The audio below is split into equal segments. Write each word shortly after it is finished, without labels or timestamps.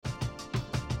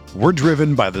We're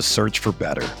driven by the search for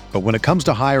better. But when it comes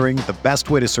to hiring, the best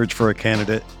way to search for a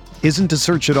candidate isn't to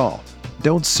search at all.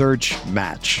 Don't search,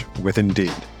 match with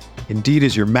Indeed. Indeed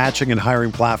is your matching and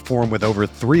hiring platform with over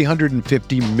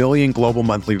 350 million global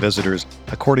monthly visitors,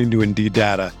 according to Indeed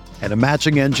data, and a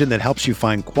matching engine that helps you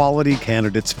find quality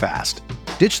candidates fast.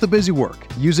 Ditch the busy work.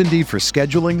 Use Indeed for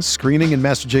scheduling, screening, and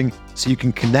messaging so you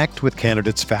can connect with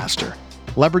candidates faster.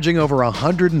 Leveraging over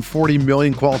 140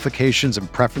 million qualifications and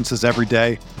preferences every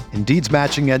day, Indeed's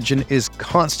matching engine is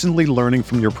constantly learning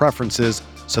from your preferences,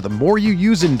 so the more you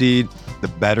use Indeed, the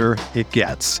better it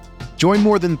gets. Join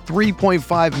more than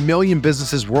 3.5 million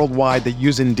businesses worldwide that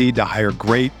use Indeed to hire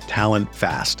great talent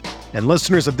fast. And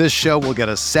listeners of this show will get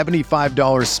a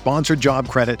 $75 sponsored job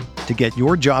credit to get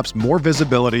your jobs more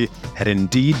visibility at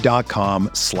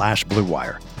Indeed.com/Blue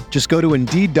Wire. Just go to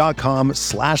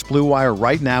Indeed.com/Blue Wire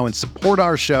right now and support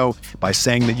our show by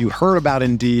saying that you heard about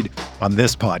Indeed on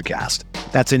this podcast.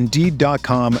 That's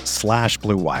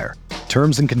Indeed.com/Blue Wire.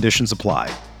 Terms and conditions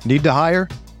apply. Need to hire?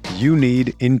 You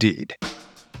need Indeed.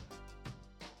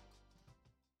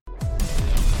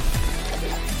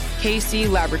 KC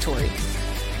Laboratory,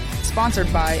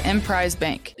 sponsored by Emprise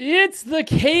Bank. It's the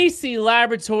KC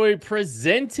Laboratory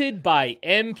presented by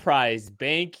Emprise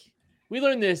Bank. We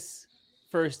learned this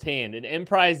firsthand. An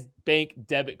Emprise Bank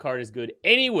debit card is good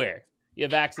anywhere. You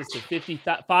have access to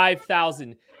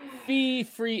 55,000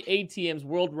 fee-free ATMs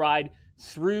worldwide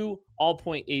through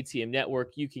Allpoint ATM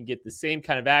Network. You can get the same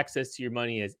kind of access to your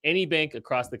money as any bank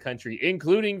across the country,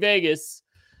 including Vegas,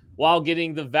 while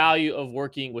getting the value of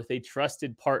working with a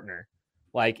trusted partner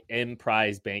like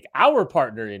Emprise Bank, our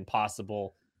partner in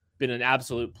Possible. Been an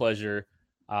absolute pleasure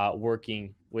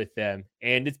working with them.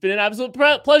 And it's been an absolute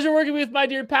pleasure working with my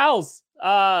dear pals.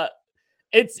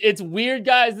 It's weird,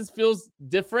 guys. This feels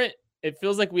different. It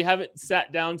feels like we haven't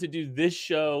sat down to do this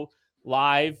show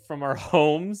live from our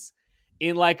homes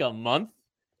in like a month,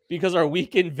 because our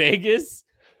week in Vegas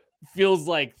feels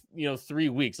like, 3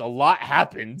 weeks. A lot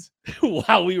happened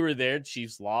while we were there.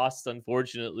 Chiefs lost,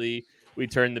 unfortunately. We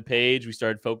turned the page. We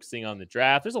started focusing on the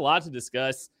draft. There's a lot to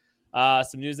discuss.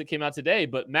 Some news that came out today.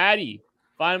 But Maddie,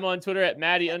 find him on Twitter at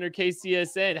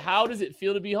Maddie_KCSN. How does it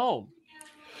feel to be home?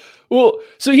 Well,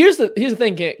 so here's the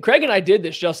thing, Craig and I did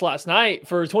this just last night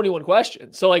for 21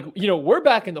 questions. So we're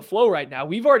back in the flow right now.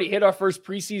 We've already hit our first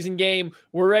preseason game.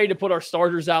 We're ready to put our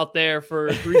starters out there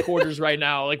for 3 quarters right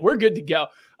now. We're good to go.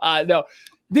 No,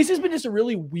 this has been just a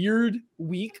really weird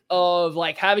week of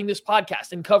having this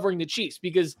podcast and covering the Chiefs,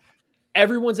 because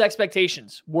everyone's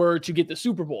expectations were to get the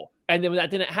Super Bowl. And then when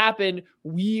that didn't happen,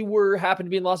 we happened to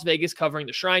be in Las Vegas covering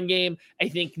the Shrine game. I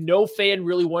think no fan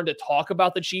really wanted to talk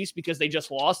about the Chiefs because they just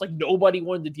lost. Nobody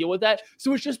wanted to deal with that.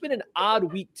 So it's just been an odd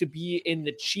week to be in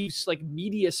the Chiefs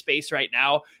media space right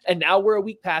now. And now we're a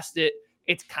week past it.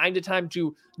 It's kind of time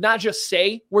to not just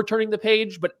say we're turning the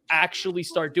page, but actually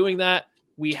start doing that.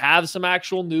 We have some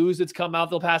actual news that's come out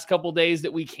the past couple of days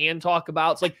that we can talk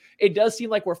about. It's it does seem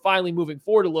like we're finally moving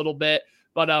forward a little bit.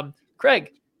 But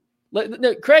Craig, to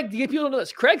get people to know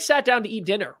this, Craig sat down to eat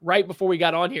dinner right before we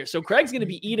got on here. So Craig's going to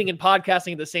be eating and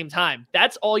podcasting at the same time.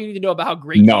 That's all you need to know about how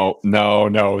great. No.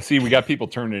 See, we got people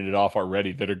turning it off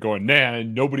already that are going,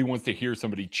 man, nobody wants to hear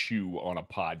somebody chew on a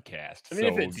podcast. I mean,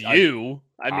 if it's you,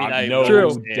 I know,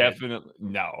 true. Definitely.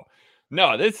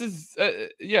 No, this is,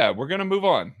 we're going to move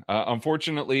on.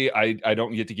 Unfortunately, I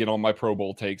don't get to get all my Pro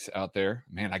Bowl takes out there.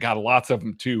 Man, I got lots of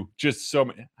them too. Just so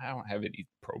many. I don't have any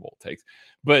Pro Bowl takes.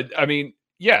 But, I mean,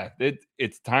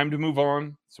 it's time to move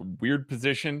on. It's a weird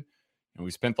position. And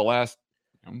we spent the last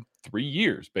 3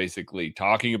 years basically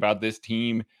talking about this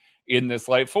team in this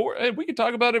light. We could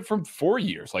talk about it from 4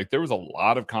 years. There was a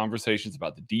lot of conversations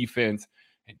about the defense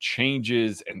and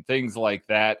changes and things like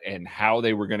that and how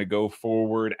they were going to go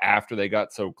forward after they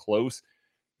got so close.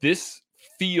 This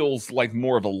feels like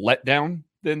more of a letdown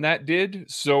than that did.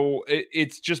 So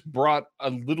it's just brought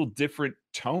a little different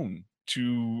tone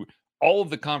to all of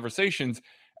the conversations.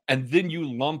 And then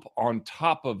you lump on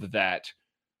top of that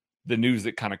the news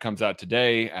that kind of comes out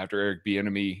today after Eric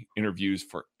Bieniemy interviews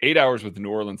for 8 hours with the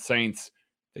New Orleans Saints.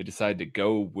 They decide to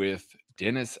go with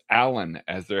Dennis Allen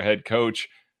as their head coach.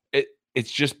 It's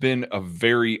just been a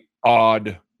very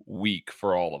odd week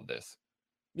for all of this.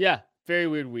 Yeah, very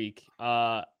weird week.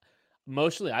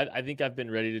 Emotionally, I think I've been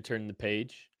ready to turn the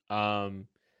page.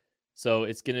 So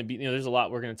it's going to be, there's a lot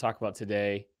we're going to talk about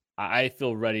today. I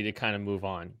feel ready to kind of move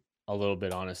on a little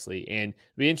bit, honestly. And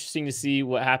it'll be interesting to see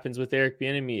what happens with Eric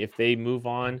Bieniemy if they move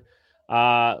on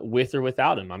with or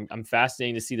without him. I'm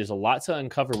fascinated to see. There's a lot to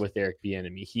uncover with Eric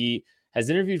Bieniemy. He has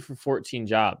interviewed for 14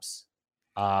 jobs.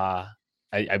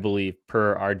 I believe,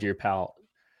 per our dear pal,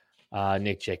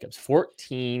 Nick Jacobs.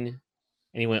 14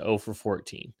 and he went 0 for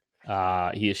 14.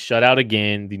 He is shut out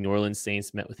again. The New Orleans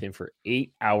Saints met with him for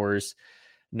 8 hours.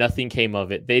 Nothing came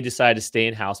of it. They decided to stay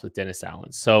in-house with Dennis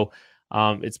Allen. So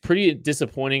it's pretty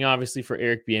disappointing, obviously, for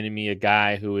Eric Bieniemy, a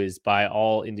guy who is, by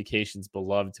all indications,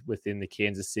 beloved within the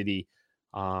Kansas City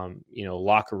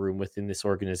locker room within this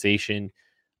organization.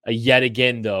 Yet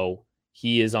again, though,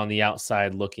 he is on the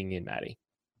outside looking in, Maddie.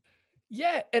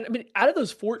 Yeah, and I mean, out of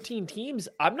those 14 teams,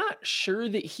 I'm not sure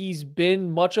that he's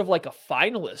been much of like a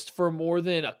finalist for more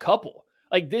than a couple.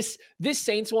 Like this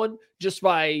Saints one, just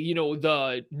by,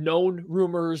 the known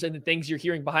rumors and the things you're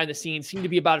hearing behind the scenes, seem to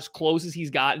be about as close as he's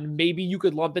gotten. Maybe you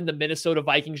could lump in the Minnesota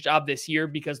Vikings job this year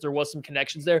because there was some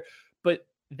connections there, but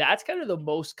that's kind of the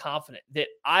most confident that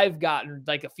I've gotten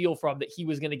like a feel from that he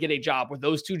was going to get a job, where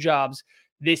those two jobs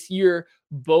this year,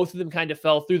 both of them kind of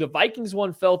fell through. The Vikings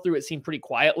one fell through, it seemed pretty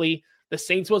quietly. The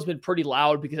Saints one's been pretty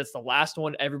loud because it's the last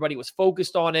one. Everybody was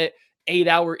focused on it.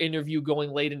 8-hour interview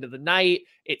going late into the night.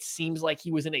 It seems like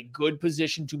he was in a good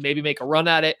position to maybe make a run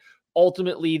at it.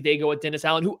 Ultimately, they go with Dennis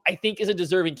Allen, who I think is a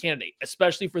deserving candidate,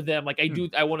 especially for them. Like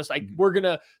I want to, we're going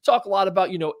to talk a lot about,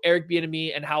 Eric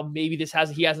Bieniemy and how maybe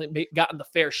he hasn't gotten the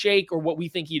fair shake or what we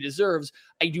think he deserves.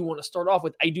 I do want to start off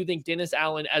with, I do think Dennis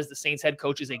Allen as the Saints head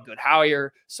coach is a good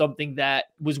hire, something that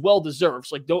was well-deserved.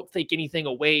 So don't take anything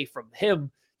away from him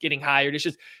getting hired. It's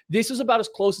just, this was about as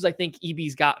close as I think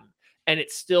EB's gotten. And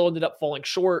it still ended up falling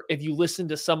short. If you listen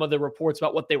to some of the reports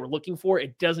about what they were looking for,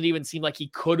 it doesn't even seem like he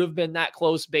could have been that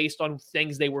close based on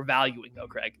things they were valuing, though,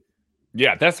 Craig.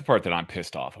 Yeah, that's the part that I'm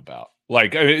pissed off about.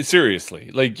 Like, I mean,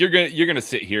 seriously, like you're gonna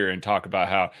sit here and talk about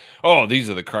how, these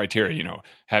are the criteria,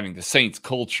 having the Saints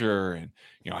culture and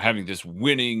having this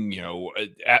winning,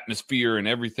 atmosphere and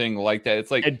everything like that.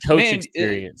 It's like head coach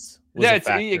experience. That's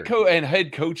and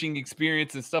head coaching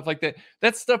experience and stuff like that.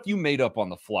 That's stuff you made up on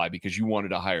the fly because you wanted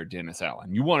to hire Dennis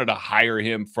Allen. You wanted to hire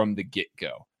him from the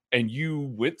get-go. And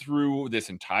you went through this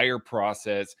entire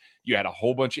process. You had a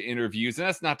whole bunch of interviews. And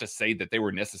that's not to say that they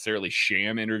were necessarily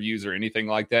sham interviews or anything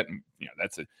like that. And,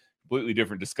 that's a completely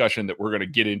different discussion that we're going to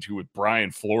get into with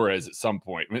Brian Flores at some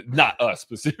point. Not us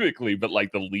specifically, but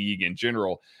like the league in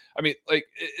general. I mean, like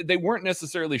they weren't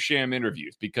necessarily sham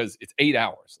interviews because it's 8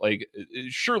 hours. Like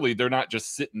surely they're not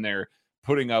just sitting there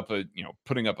putting up a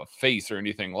face or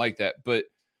anything like that. But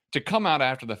to come out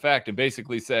after the fact and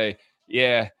basically say,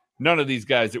 yeah, none of these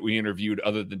guys that we interviewed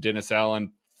other than Dennis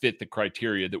Allen fit the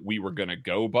criteria that we were going to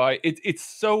go by. It's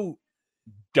so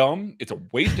dumb. It's a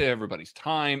waste of everybody's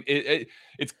time.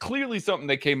 It's clearly something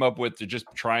they came up with to just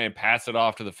try and pass it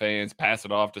off to the fans, pass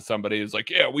it off to somebody who's like,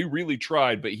 yeah, we really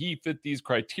tried, but he fit these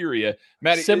criteria.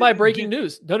 Maddie, semi-breaking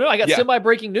news. No, I got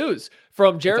semi-breaking news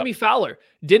from Jeremy Fowler.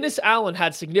 Dennis Allen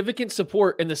had significant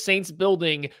support in the Saints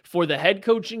building for the head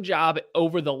coaching job.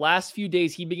 Over the last few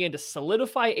days, he began to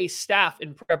solidify a staff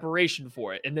in preparation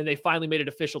for it, and then they finally made it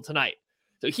official tonight.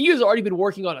 So he has already been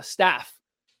working on a staff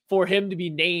for him to be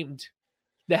named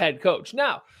the head coach.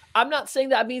 Now, I'm not saying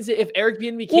that means that if Eric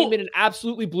Bieniemy came in and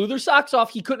absolutely blew their socks off,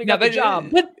 he couldn't have got the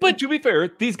job. But to be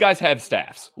fair, these guys have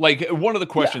staffs. Like one of the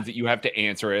questions that you have to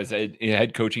answer as a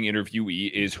head coaching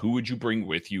interviewee is who would you bring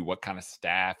with you? What kind of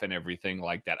staff and everything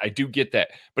like that? I do get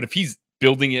that. But if he's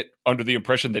building it under the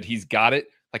impression that he's got it,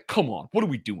 like, come on, what are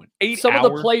we doing? 8 Some hours?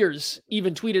 of the players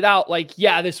even tweeted out like,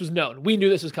 yeah, this was known. We knew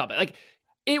this was coming. Like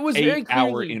it was very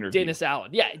clearly Dennis Allen.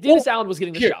 Yeah, Dennis Allen was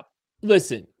getting the job.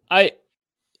 Listen,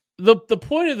 The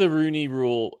point of the Rooney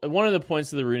Rule, one of the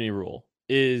points of the Rooney Rule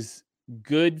is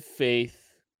good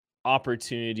faith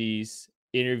opportunities,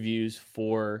 interviews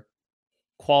for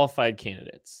qualified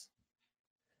candidates.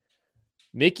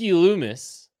 Mickey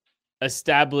Loomis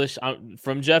established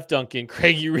from Jeff Duncan.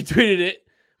 Craig, you retweeted it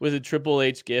with a Triple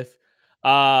H gif.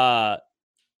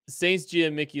 Saints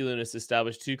GM Mickey Loomis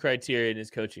established 2 criteria in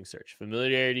his coaching search: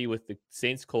 familiarity with the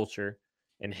Saints culture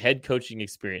and head coaching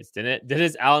experience.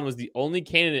 Dennis Allen was the only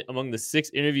candidate among the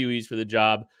 6 interviewees for the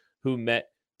job who met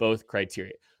both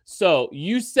criteria. So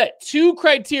you set 2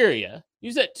 criteria.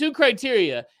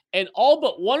 And all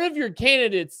but one of your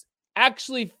candidates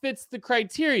actually fits the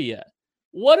criteria.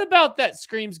 What about that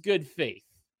screams good faith?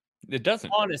 It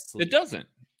doesn't. Honestly. It doesn't.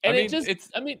 And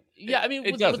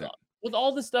it doesn't. With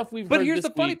all the stuff we've heard But here's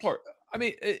the funny week, part. I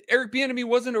mean, Eric Bieniemy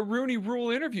wasn't a Rooney Rule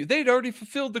interview. They'd already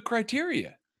fulfilled the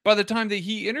criteria by the time that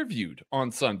he interviewed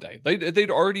on Sunday.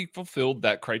 They'd already fulfilled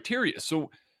that criteria. So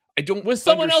I don't with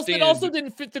someone else that also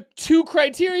didn't fit the 2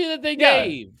 criteria that they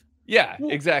gave. Yeah,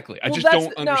 exactly. I just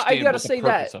don't understand what the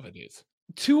purpose of it is.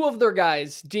 2 of their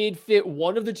guys did fit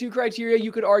one of the 2 criteria,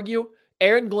 you could argue.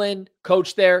 Aaron Glenn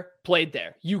coached there, played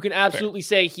there. You can absolutely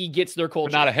say he gets their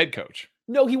culture. But not a head coach.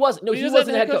 No, he wasn't. No, he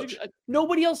wasn't a head coach.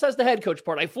 Nobody else has the head coach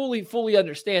part. I fully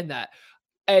understand that.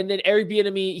 And then Eric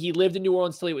Bieniemy, he lived in New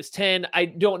Orleans till he was 10. I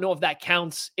don't know if that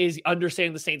counts as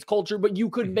understanding the Saints culture, but you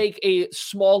could make a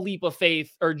small leap of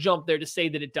faith or jump there to say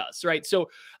that it does, right? So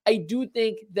I do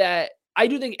think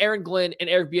Aaron Glenn and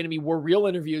Eric Bieniemy were real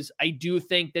interviews. I do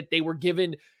think that they were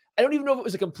given, I don't even know if it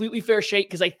was a completely fair shake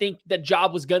because I think that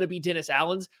job was going to be Dennis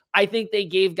Allen's. I think they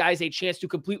gave guys a chance to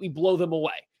completely blow them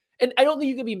away. And I don't think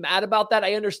you can be mad about that.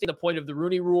 I understand the point of the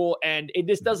Rooney Rule, and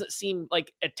this doesn't seem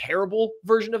like a terrible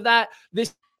version of that.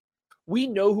 We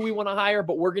know who we want to hire,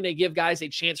 but we're going to give guys a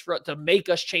chance to make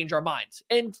us change our minds.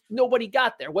 And nobody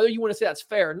got there. Whether you want to say that's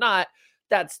fair or not,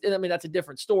 that's a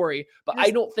different story. But I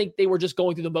don't think they were just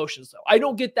going through the motions, though. I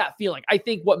don't get that feeling. I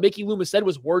think what Mickey Loomis said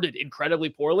was worded incredibly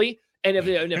poorly. And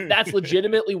if that's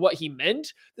legitimately what he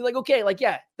meant, they're like, okay,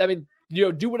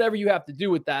 do whatever you have to do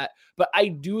with that. But I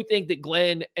do think that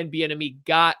Glenn and Bieniemy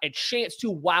got a chance to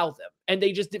wow them. And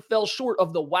they just fell short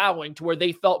of the wowing to where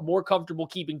they felt more comfortable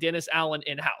keeping Dennis Allen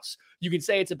in-house. You can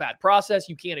say it's a bad process.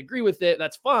 You can't agree with it.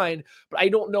 That's fine. But I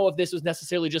don't know if this was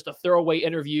necessarily just a throwaway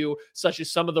interview, such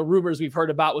as some of the rumors we've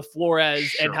heard about with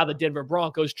Flores and how the Denver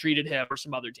Broncos treated him or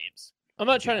some other teams. I'm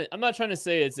not trying to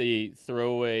say it's a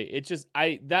throwaway. It just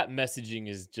that messaging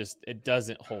is just, it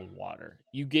doesn't hold water.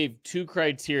 You gave 2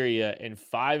 criteria and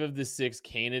 5 of the 6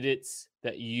 candidates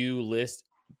that you list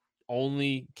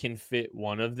only can fit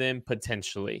one of them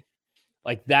potentially.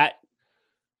 Like that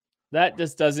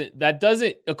just doesn't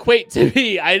equate to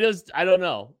me. I don't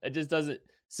know. It just doesn't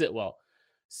sit well.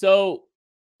 So,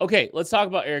 okay, let's talk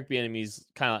about Eric Bieniemy's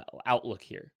kind of outlook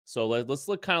here. So let's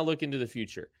look into the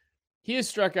future. He has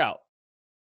struck out.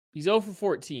 He's 0 for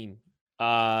 14.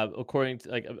 According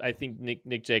to I think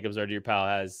Nick Jacobs, our dear pal,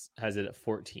 has it at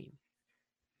 14.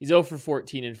 He's 0 for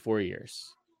 14 in 4 years.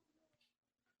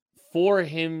 For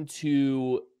him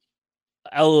to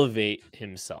elevate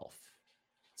himself,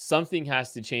 something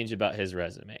has to change about his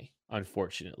resume.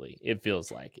 Unfortunately, it feels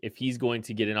like if he's going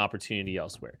to get an opportunity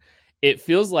elsewhere, it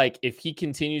feels like if he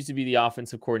continues to be the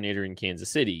offensive coordinator in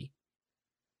Kansas City,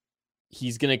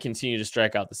 he's going to continue to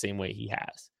strike out the same way he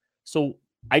has. So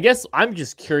I guess I'm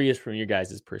just curious from your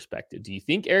guys' perspective. Do you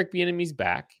think Eric Bieniemy's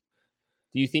back?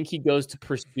 Do you think he goes to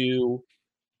pursue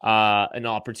an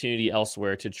opportunity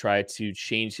elsewhere to try to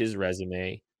change his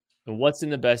resume? And what's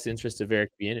in the best interest of Eric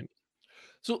Bieniemy?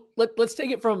 So let's take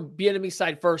it from Bieniemy's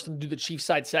side first and do the Chiefs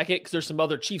side second, because there's some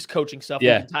other Chiefs coaching stuff we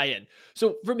can tie in.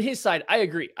 So from his side, I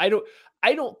agree.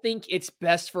 I don't think it's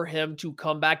best for him to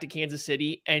come back to Kansas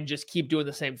City and just keep doing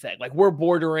the same thing. Like, we're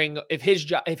bordering, if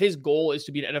his goal is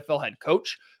to be an NFL head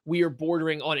coach, we are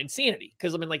bordering on insanity.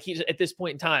 Because he's at this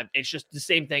point in time, it's just the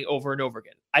same thing over and over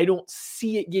again. I don't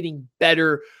see it getting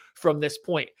better from this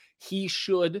point. He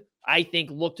should, I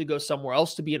think, look to go somewhere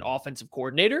else to be an offensive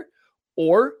coordinator,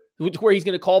 or where he's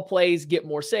going to call plays, get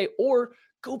more say, or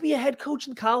go be a head coach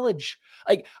in college.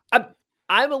 Like,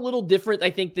 I'm a little different, I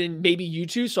think, than maybe you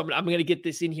two. So I'm going to get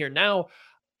this in here now.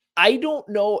 I don't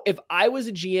know if I was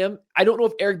a GM. I don't know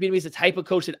if Eric Bieniemy is the type of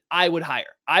coach that I would hire.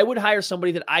 I would hire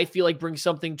somebody that I feel like brings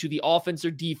something to the offense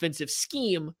or defensive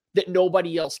scheme that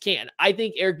nobody else can. I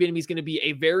think Eric Bieniemy is going to be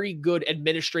a very good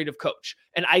administrative coach.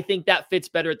 And I think that fits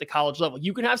better at the college level.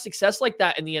 You can have success like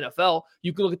that in the NFL.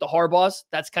 You can look at the Harbaughs.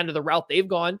 That's kind of the route they've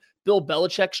gone. Bill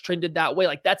Belichick's trended that way.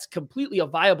 Like, that's completely a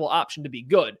viable option to be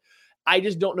good. I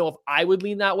just don't know if I would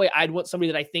lean that way. I'd want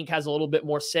somebody that I think has a little bit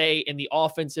more say in the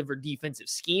offensive or defensive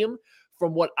scheme.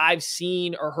 From what I've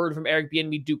seen or heard from Eric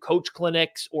Bieniemy do coach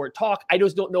clinics or talk, I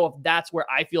just don't know if that's where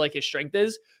I feel like his strength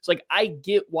is. So, I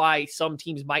get why some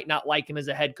teams might not like him as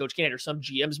a head coach candidate, or some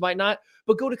GMs might not,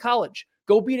 but go to college.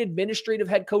 Go be an administrative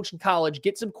head coach in college,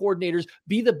 get some coordinators,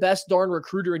 be the best darn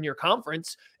recruiter in your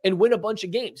conference, and win a bunch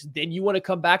of games. Then you want to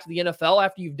come back to the NFL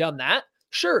after you've done that?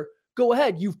 Sure. Go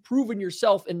ahead. You've proven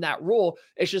yourself in that role.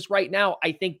 It's just right now,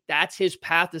 I think that's his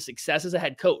path to success as a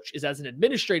head coach, is as an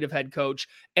administrative head coach,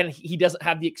 and he doesn't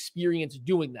have the experience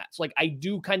doing that. So, I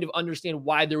do kind of understand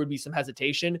why there would be some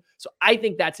hesitation. So I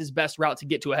think that's his best route to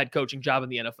get to a head coaching job in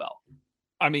the NFL.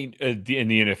 I mean, in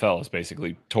the NFL has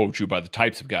basically told you by the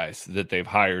types of guys that they've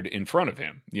hired in front of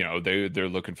him. They're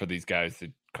looking for these guys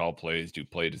that call plays, do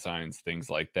play designs, things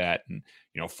like that. And,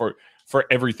 for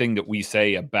everything that we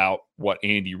say about what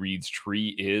Andy Reid's tree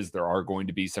is, there are going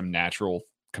to be some natural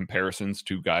comparisons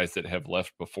to guys that have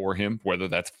left before him, whether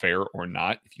that's fair or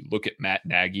not. If you look at Matt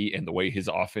Nagy and the way his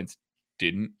offense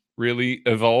didn't really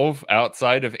evolve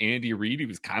outside of Andy Reid, he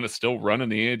was kind of still running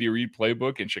the Andy Reid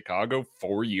playbook in Chicago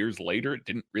 4 years later. It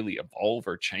didn't really evolve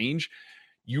or change.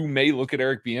 You may look at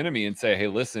Eric Bieniemy and say, hey,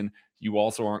 listen, you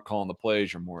also aren't calling the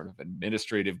plays. You're more of an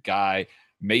administrative guy.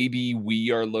 Maybe we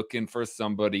are looking for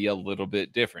somebody a little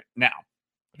bit different. Now,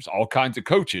 There's all kinds of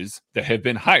coaches that have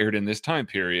been hired in this time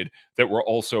period that were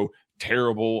also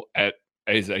terrible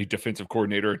as a defensive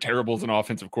coordinator, or terrible as an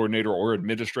offensive coordinator, or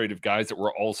administrative guys that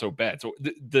were also bad. So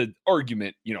the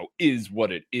argument, is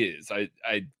what it is.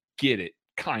 I get it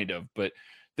kind of, but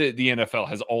the NFL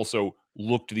has also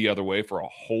looked the other way for a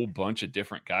whole bunch of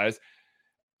different guys.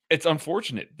 It's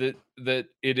unfortunate that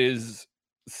it is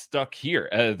stuck here.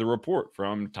 The report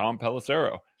from Tom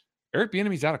Pelissero, Eric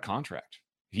Bieniemy's out of contract.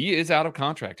 He is out of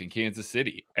contract in Kansas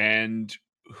City, and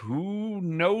who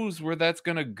knows where that's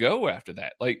going to go after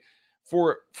that. Like,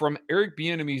 from Eric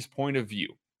Bieniemy's point of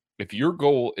view, if your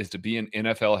goal is to be an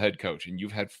NFL head coach and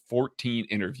you've had 14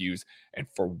 interviews, and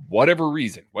for whatever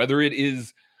reason, whether it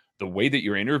is the way that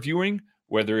you're interviewing,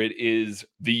 whether it is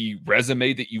the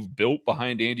resume that you've built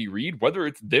behind Andy Reid, whether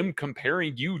it's them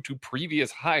comparing you to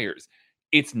previous hires,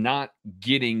 it's not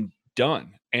getting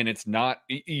done. And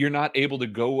you're not able to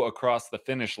go across the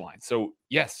finish line. So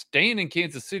yes, staying in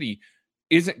Kansas City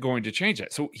isn't going to change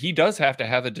that. So he does have to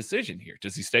have a decision here.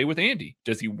 Does he stay with Andy?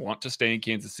 Does he want to stay in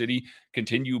Kansas City,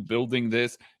 continue building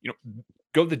this,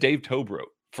 go the Dave Toub route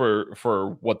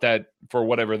for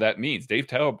whatever that means. Dave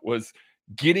Toub was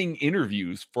getting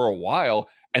interviews for a while,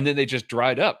 and then they just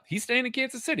dried up. He's staying in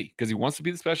Kansas City because he wants to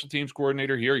be the special teams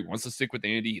coordinator here. He wants to stick with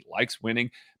Andy. He likes winning.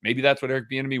 Maybe that's what Eric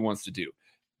Bieniemy wants to do.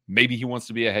 Maybe he wants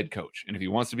to be a head coach. And if he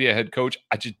wants to be a head coach,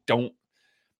 I just don't.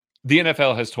 The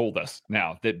NFL has told us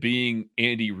now that being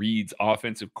Andy Reid's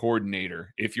offensive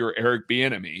coordinator, if you're Eric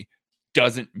Bieniemy,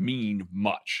 doesn't mean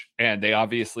much. And they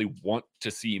obviously want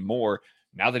to see more.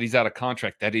 Now that he's out of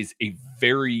contract, that is a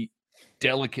very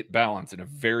delicate balance and a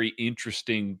very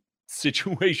interesting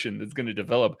situation that's going to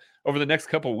develop over the next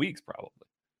couple of weeks, probably.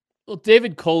 Well,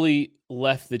 David Culley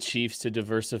left the Chiefs to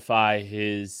diversify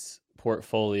his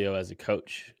portfolio as a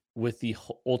coach with the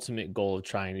ultimate goal of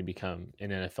trying to become an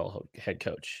NFL head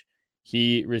coach.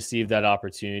 He received that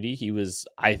opportunity. He was,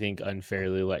 I think,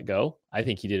 unfairly let go. I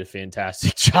think he did a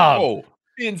fantastic job. Oh,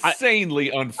 insanely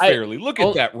unfairly. Look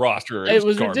at that roster. It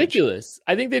was ridiculous.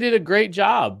 I think they did a great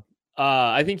job.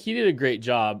 I think he did a great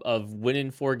job of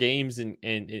winning 4 games in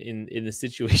the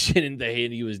situation in the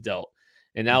hand he was dealt.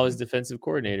 And now his defensive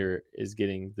coordinator is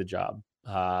getting the job.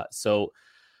 I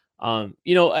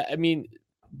mean,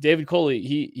 David Culley,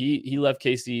 he left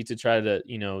KC to try to,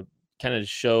 kind of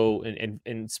show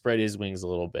and spread his wings a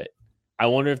little bit. I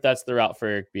wonder if that's the route for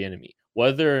Eric Bieniemy.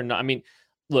 Whether or not, I mean,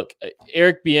 look,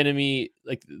 Eric Bieniemy,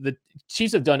 like the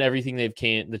Chiefs have done everything they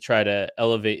can to try to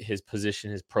elevate his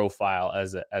position, his profile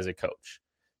as a coach.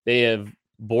 They have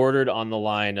bordered on the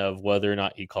line of whether or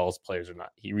not he calls plays or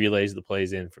not. He relays the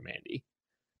plays in from Andy.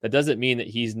 That doesn't mean that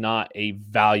he's not a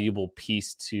valuable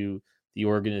piece to the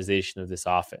organization of this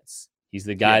offense. He's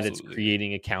the guy that's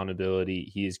creating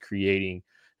accountability. He is creating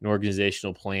an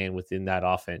organizational plan within that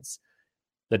offense.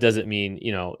 That doesn't mean,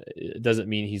 it doesn't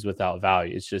mean he's without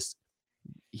value. It's just,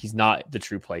 he's not the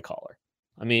true play caller.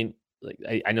 I mean, like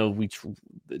I know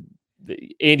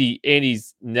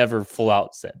Andy's never full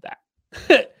out said that.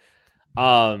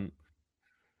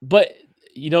 But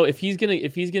if he's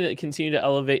gonna continue to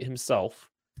elevate himself,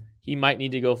 he might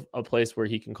need to go a place where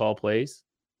he can call plays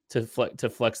to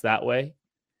flex that way.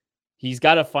 He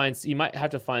might have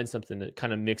to find something to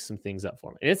kind of mix some things up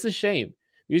for him. And it's a shame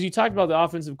because you talked about the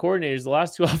offensive coordinators. The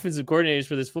last 2 offensive coordinators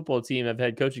for this football team have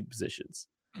had coaching positions.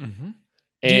 Mm-hmm.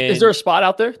 Is there a spot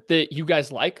out there that you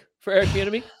guys like for Eric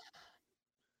Bieniemy?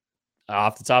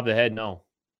 Off the top of the head, no.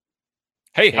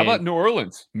 Hey, how about New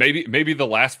Orleans? Maybe the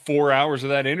last 4 hours of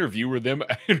that interview were them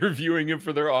interviewing him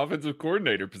for their offensive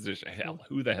coordinator position. Hell,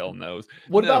 who the hell knows?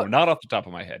 Not off the top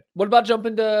of my head. What about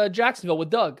jumping to Jacksonville with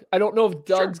Doug? I don't know if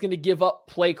Doug's going to give up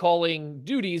play calling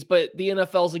duties, but the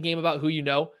NFL's a game about who you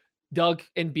know. Doug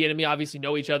and Bieniemy obviously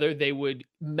know each other. They would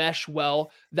mesh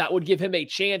well. That would give him a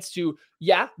chance to,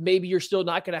 maybe you're still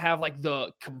not going to have like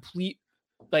the complete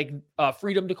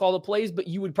freedom to call the plays, but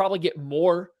you would probably get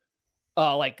more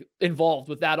involved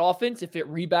with that offense if it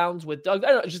rebounds with Doug. I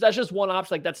don't know, that's just one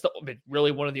option. Like that's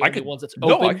really one of the only ones that's open.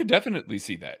 No, I could definitely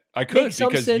see that. I could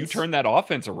because you turn that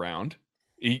offense around,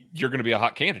 you're going to be a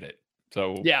hot candidate.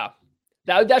 So yeah,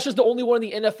 that's just the only one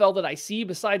in the NFL that I see.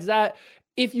 Besides that,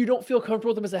 if you don't feel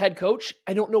comfortable with him as a head coach,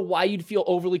 I don't know why you'd feel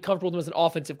overly comfortable with him as an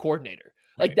offensive coordinator.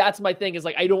 Like that's my thing is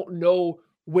I don't know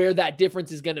where that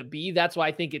difference is going to be. That's why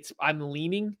I think I'm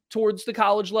leaning towards the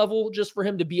college level just for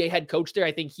him to be a head coach there.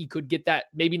 I think he could get that,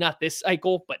 maybe not this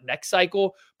cycle, but next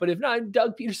cycle. But if not,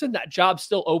 Doug Peterson, that job's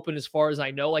still open as far as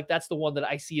I know. Like that's the one that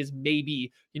I see as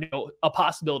maybe, a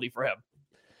possibility for him.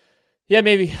 Yeah,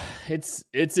 maybe. It's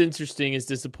interesting. It's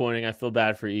disappointing. I feel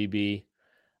bad for EB.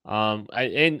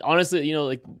 And honestly, you know,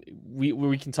 like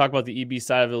we can talk about the EB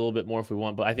side of it a little bit more if we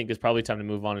want, but I think it's probably time to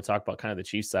move on and talk about kind of the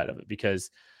Chiefs side of it,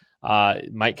 because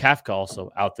Mike Kafka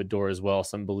also out the door as well.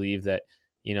 Some believe that,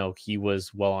 you know, he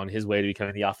was well on his way to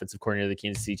becoming the offensive coordinator of the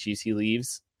Kansas City Chiefs. He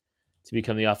leaves to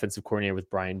become the offensive coordinator with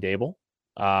Brian Daboll.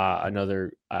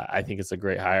 I think it's a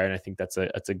great hire, and I think that's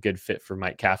a good fit for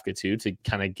Mike Kafka too, to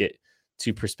kind of get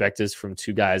two perspectives from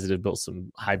two guys that have built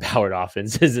some high-powered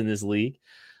offenses in this league.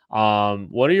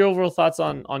 What are your overall thoughts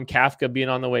on Kafka being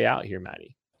on the way out here,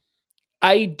 Maddie?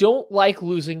 I don't like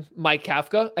losing Mike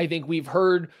Kafka. I think we've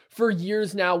heard for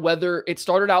years now, whether it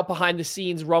started out behind the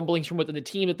scenes rumblings from within the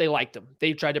team that they liked him.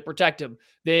 They tried to protect him.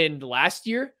 Then last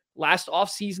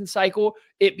offseason cycle,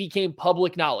 it became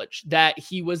public knowledge that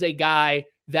he was a guy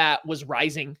that was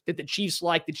rising, that the Chiefs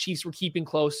liked, the Chiefs were keeping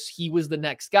close. He was the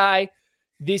next guy.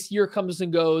 This year comes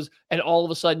and goes, and all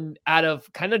of a sudden, out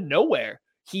of kind of nowhere,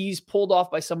 he's pulled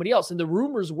off by somebody else. And the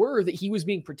rumors were that he was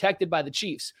being protected by the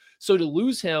Chiefs. So to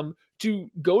lose him,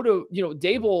 to go to, you know,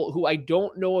 Daboll, who I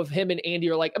don't know if him and Andy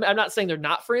are like, I mean, I'm not saying they're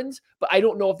not friends, but I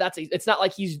don't know if it's not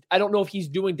like I don't know if he's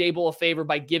doing Daboll a favor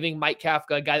by giving Mike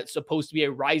Kafka, a guy that's supposed to be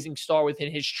a rising star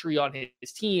within his tree on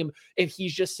his team, if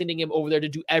he's just sending him over there to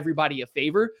do everybody a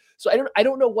favor. So I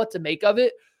don't know what to make of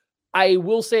it. I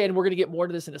will say, and we're going to get more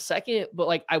to this in a second, but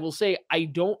like I will say, I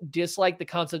don't dislike the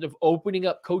concept of opening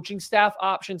up coaching staff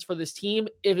options for this team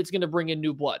if it's going to bring in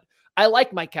new blood. I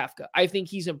like Mike Kafka. I think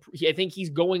he's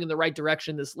going in the right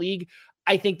direction in this league.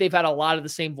 I think they've had a lot of the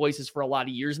same voices for a lot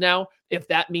of years now. If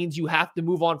that means you have to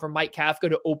move on from Mike Kafka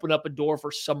to open up a door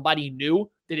for somebody new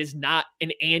that is not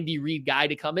an Andy Reid guy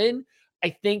to come in, I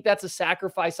think that's a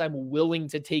sacrifice I'm willing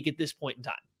to take at this point in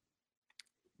time.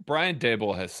 Brian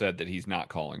Daboll has said that he's not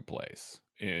calling plays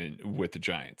with the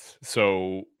Giants.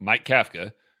 So Mike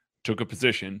Kafka took a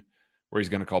position where he's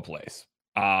going to call plays.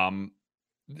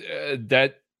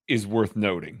 That is worth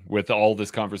noting with all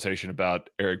this conversation about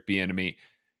Eric Bieniemy.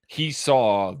 He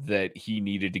saw that he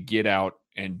needed to get out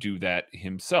and do that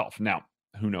himself. Now,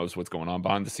 who knows what's going on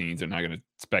behind the scenes? I'm not going to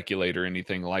speculate or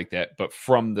anything like that. But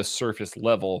from the surface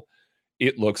level,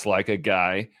 it looks like a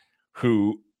guy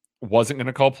who wasn't going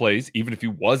to call plays, even if he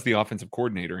was the offensive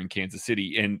coordinator in Kansas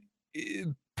City, and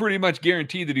pretty much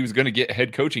guaranteed that he was going to get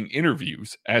head coaching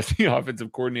interviews as the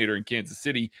offensive coordinator in Kansas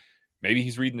City. Maybe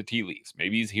he's reading the tea leaves.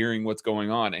 Maybe he's hearing what's going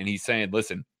on, and he's saying,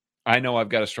 listen, I know I've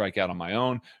got to strike out on my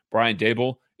own. Brian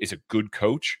Daboll is a good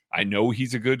coach. I know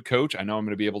he's a good coach. I know I'm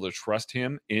going to be able to trust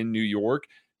him in New York.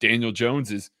 Daniel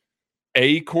Jones is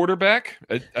a quarterback.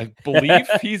 I believe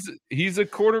he's a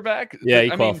quarterback. Yeah,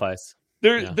 he qualifies.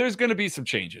 There's going to be some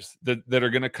changes that are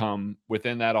going to come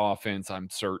within that offense, I'm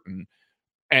certain.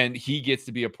 And he gets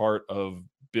to be a part of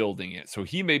building it. So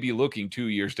he may be looking 2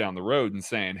 years down the road and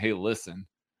saying, hey, listen,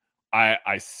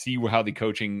 I see how the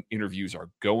coaching interviews are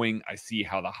going. I see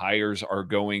how the hires are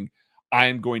going.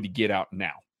 I'm going to get out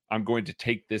now. I'm going to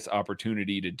take this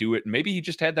opportunity to do it. And maybe he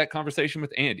just had that conversation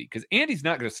with Andy, because Andy's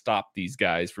not going to stop these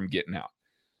guys from getting out.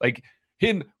 Like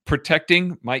him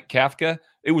protecting Mike Kafka,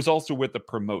 it was also with the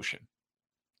promotion.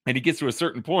 And he gets to a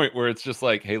certain point where it's just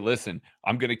like, hey, listen,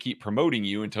 I'm going to keep promoting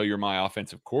you until you're my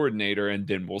offensive coordinator, and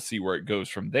then we'll see where it goes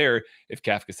from there. If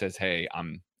Kafka says, hey,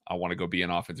 I want to go be an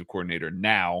offensive coordinator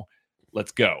now,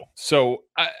 let's go. So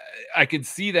I can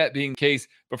see that being the case,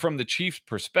 but from the Chiefs'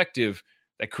 perspective,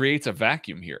 that creates a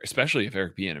vacuum here, especially if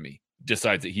Eric Bieniemy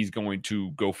decides that he's going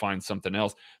to go find something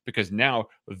else, because now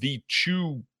the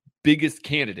two biggest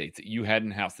candidates that you had in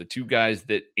house, the two guys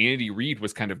that Andy Reid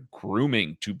was kind of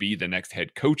grooming to be the next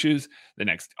head coaches, the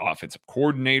next offensive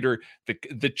coordinator,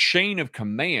 the chain of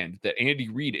command that Andy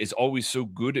Reid is always so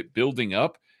good at building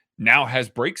up, now has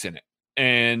breaks in it.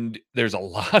 And there's a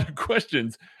lot of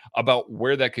questions about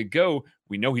where that could go.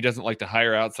 We know he doesn't like to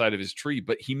hire outside of his tree,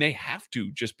 but he may have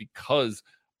to, just because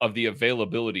of the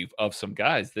availability of some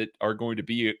guys that are going to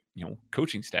be,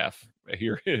 coaching staff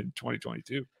here in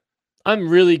 2022. I'm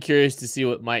really curious to see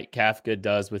what Mike Kafka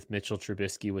does with Mitchell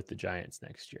Trubisky with the Giants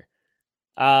next year.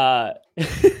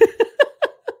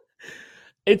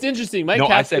 It's interesting. Kafka,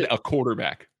 I said a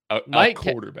quarterback. A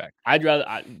quarterback. I'd rather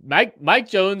Mike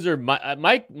Jones or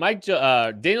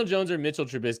Daniel Jones or Mitchell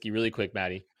Trubisky. Really quick,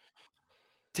 Maddie.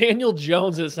 Daniel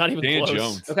Jones is not even close.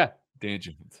 Jones. Okay, Dan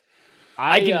Jones.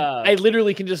 I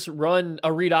literally can just run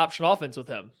a read option offense with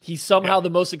him. He's somehow the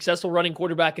most successful running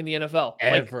quarterback in the NFL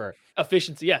ever. Like,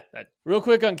 efficiency, yeah. Real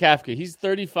quick on Kafka, he's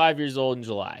 35 years old in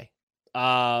July.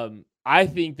 I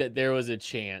think that there was a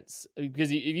chance,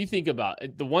 because if you think about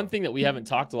it, the one thing that we haven't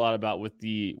talked a lot about with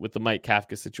the Mike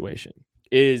Kafka situation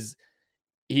is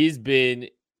he's been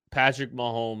Patrick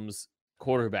Mahomes'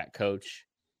 quarterback coach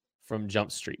from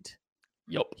Jump Street.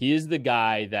 Yep. He is the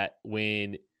guy that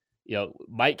when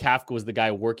Mike Kafka was the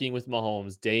guy working with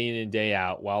Mahomes day in and day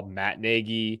out, while Matt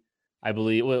Nagy, I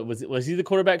believe, was he the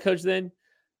quarterback coach then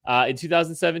in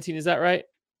 2017? Is that right?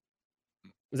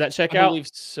 Was that check out? I believe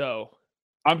so.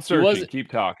 I'm searching. Keep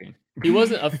talking. He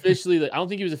wasn't officially. I don't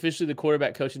think he was officially the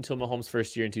quarterback coach until Mahomes'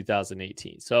 first year in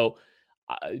 2018. So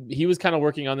he was kind of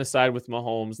working on the side with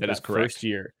Mahomes that first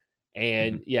year,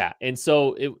 and and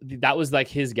so that was like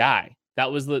his guy.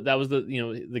 That was the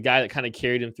the guy that kind of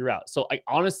carried him throughout. So I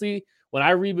honestly, when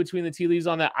I read between the tea leaves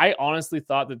on that, I honestly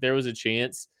thought that there was a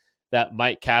chance that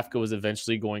Mike Kafka was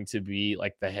eventually going to be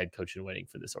like the head coach in waiting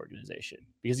for this organization,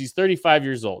 because he's 35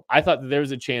 years old. I thought that there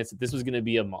was a chance that this was going to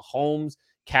be a Mahomes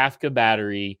Kafka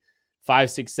battery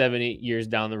 5, 6, 7, 8 years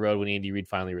down the road when Andy Reid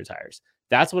finally retires.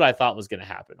 That's what I thought was going to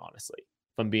happen, honestly,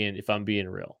 if I'm being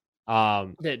real. I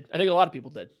think a lot of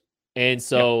people did. And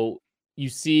so you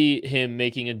see him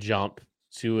making a jump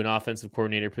to an offensive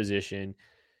coordinator position.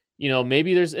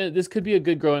 Maybe this could be a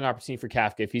good growing opportunity for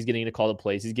Kafka if he's getting to call the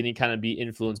plays. He's getting kind of be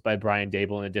influenced by Brian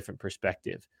Daboll in a different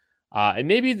perspective. And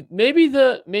maybe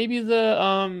the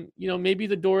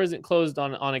door isn't closed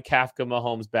on a Kafka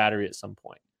Mahomes battery at some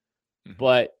point.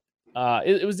 But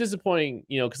it was disappointing,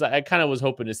 because I kind of was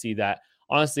hoping to see that.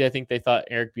 Honestly, I think they thought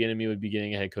Eric Bieniemy would be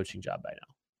getting a head coaching job by now.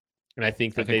 And I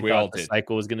think they thought the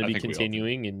cycle was going to be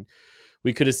continuing, and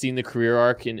we could have seen the career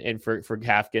arc and for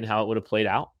Kafka and how it would have played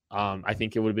out. I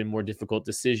think it would have been more difficult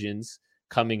decisions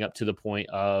coming up to the point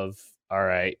of, all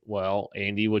right, well,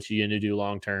 Andy, what you going to do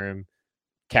long term?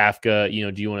 Kafka,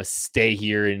 do you want to stay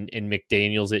here and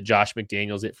Josh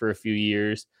McDaniels it for a few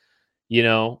years?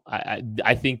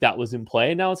 I think that was in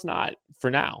play. Now it's not for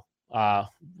now.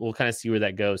 We'll kind of see where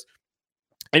that goes.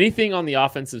 Anything on the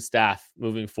offensive staff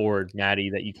moving forward, Maddie,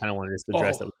 that you kind of wanted us to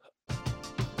address?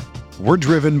 We're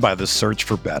driven by the search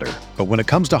for better. But when it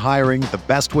comes to hiring, the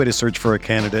best way to search for a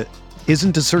candidate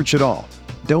isn't to search at all.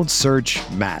 Don't search,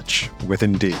 match with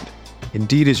Indeed.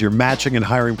 Indeed is your matching and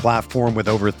hiring platform with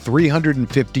over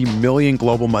 350 million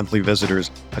global monthly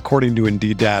visitors, according to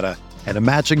Indeed data, and a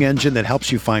matching engine that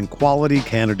helps you find quality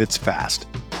candidates fast.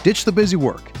 Ditch the busy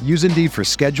work. Use Indeed for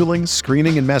scheduling,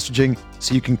 screening, and messaging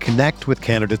so you can connect with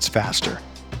candidates faster.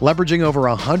 Leveraging over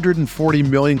 140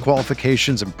 million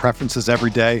qualifications and preferences every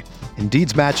day,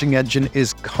 Indeed's matching engine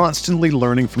is constantly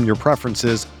learning from your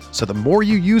preferences, so the more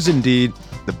you use Indeed,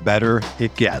 the better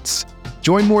it gets.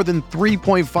 Join more than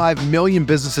 3.5 million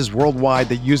businesses worldwide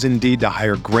that use Indeed to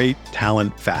hire great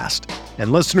talent fast.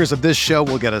 And listeners of this show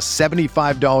will get a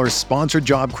 $75 sponsored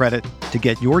job credit to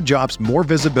get your jobs more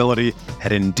visibility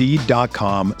at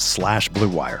Indeed.com/Blue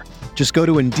Wire. Just go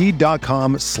to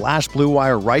Indeed.com/Blue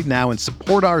Wire right now and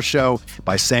support our show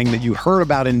by saying that you heard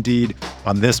about Indeed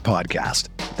on this podcast.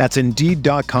 That's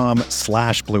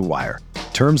Indeed.com/Blue Wire.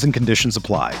 Terms and conditions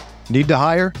apply. Need to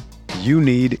hire? You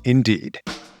need Indeed.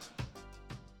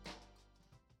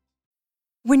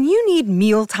 When you need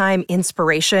mealtime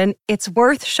inspiration, it's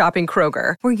worth shopping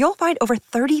Kroger, where you'll find over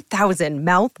 30,000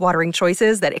 mouth-watering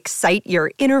choices that excite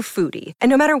your inner foodie. And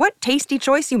no matter what tasty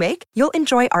choice you make, you'll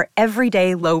enjoy our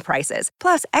everyday low prices,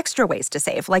 plus extra ways to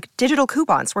save, like digital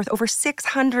coupons worth over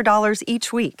 $600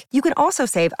 each week. You can also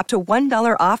save up to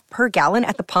 $1 off per gallon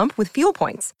at the pump with fuel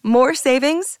points. More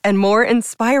savings and more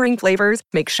inspiring flavors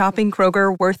make shopping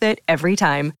Kroger worth it every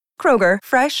time. Kroger,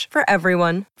 fresh for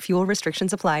everyone. Fuel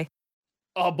restrictions apply.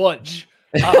 A bunch.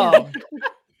 All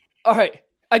right.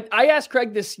 I asked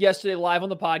Craig this yesterday live on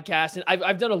the podcast, and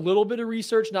I've done a little bit of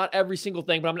research, not every single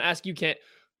thing, but I'm going to ask you, Kent,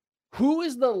 who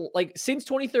is since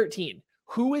 2013,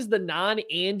 who is the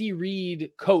non-Andy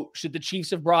Reid coach that the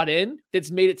Chiefs have brought in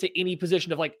that's made it to any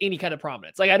position of any kind of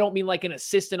prominence? I don't mean an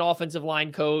assistant offensive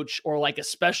line coach or a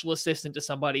special assistant to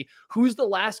somebody. Who's the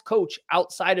last coach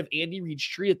outside of Andy Reid's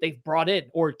tree that they've brought in?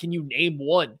 Or can you name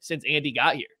one since Andy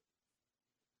got here?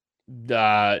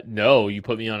 No, you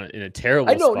put me in a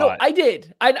terrible spot. No, I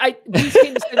did. I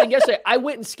scanned this thing yesterday. I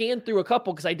went and scanned through a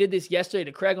couple because I did this yesterday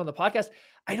to Craig on the podcast.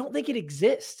 I don't think it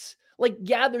exists.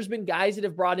 There's been guys that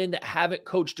have brought in that haven't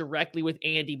coached directly with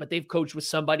Andy, but they've coached with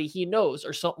somebody he knows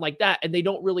or something like that. And they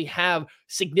don't really have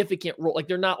significant role.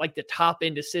 They're not the top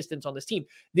end assistants on this team.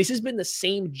 This has been the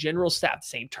same general staff,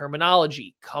 same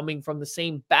terminology, coming from the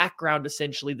same background,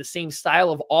 essentially the same style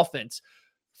of offense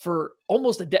for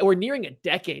almost we're nearing a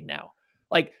decade now.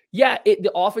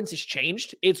 The offense has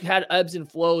changed. It's had ebbs and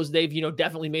flows. They've,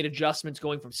 definitely made adjustments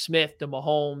going from Smith to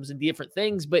Mahomes and different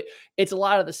things, but it's a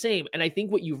lot of the same. And I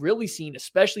think what you've really seen,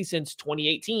 especially since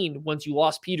 2018, once you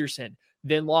lost Peterson,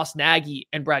 then lost Nagy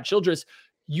and Brad Childress,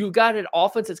 you got an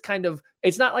offense that's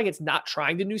it's not like it's not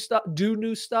trying to do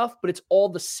new stuff, but it's all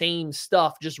the same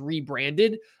stuff, just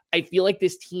rebranded. I feel like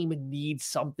this team needs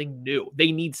something new.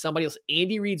 They need somebody else.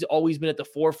 Andy Reid's always been at the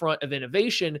forefront of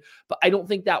innovation, but I don't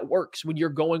think that works when you're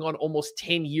going on almost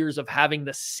 10 years of having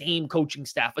the same coaching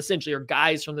staff, essentially, or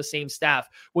guys from the same staff,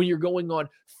 when you're going on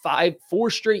 4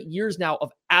 straight years now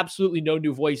of absolutely no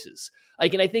new voices.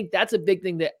 And I think that's a big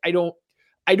thing that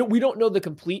we don't know the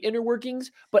complete inner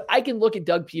workings, but I can look at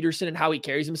Doug Peterson and how he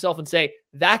carries himself and say,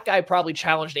 that guy probably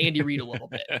challenged Andy Reid a little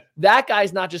bit. That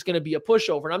guy's not just going to be a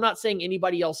pushover. And I'm not saying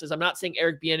anybody else is. I'm not saying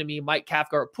Eric Bieniemy, Mike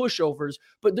Kafka are pushovers,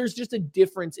 but there's just a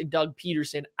difference in Doug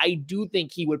Peterson. I do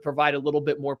think he would provide a little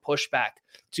bit more pushback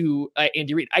to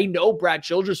Andy Reid. I know Brad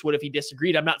Childress would if he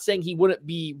disagreed. I'm not saying he wouldn't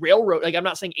be railroad. I'm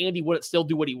not saying Andy wouldn't still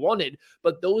do what he wanted,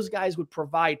 but those guys would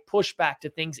provide pushback to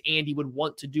things Andy would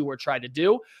want to do or try to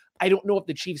do. I don't know if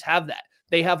the Chiefs have that.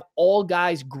 They have all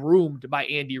guys groomed by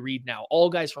Andy Reid now, all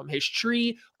guys from his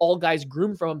tree, all guys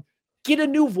groomed from him. Get a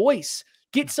new voice.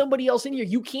 Get somebody else in here.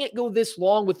 You can't go this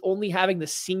long with only having the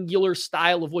singular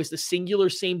style of voice, the singular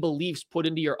same beliefs put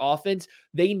into your offense.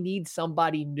 They need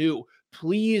somebody new.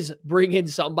 Please bring in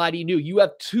somebody new. You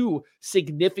have 2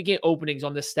 significant openings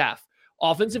on this staff.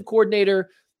 Offensive coordinator,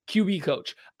 QB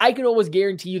coach. I can almost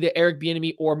guarantee you that Eric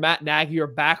Bieniemy or Matt Nagy are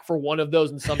back for one of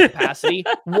those in some capacity.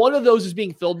 One of those is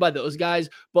being filled by those guys,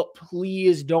 but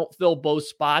please don't fill both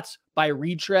spots by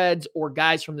retreads or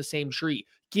guys from the same tree.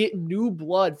 Get new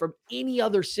blood from any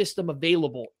other system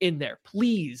available in there.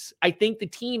 Please. I think the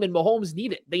team and Mahomes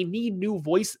need it. They need new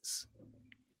voices.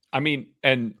 I mean,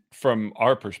 and from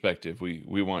our perspective, we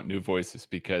want new voices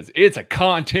because it's a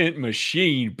content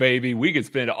machine, baby. We could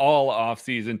spend all off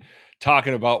season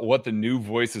talking about what the new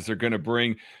voices are going to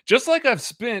bring. Just like I've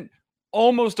spent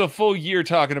almost a full year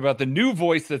talking about the new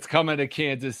voice that's coming to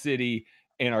Kansas City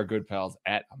and our good pals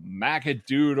at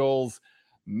Macadoodles.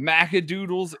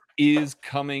 Macadoodles is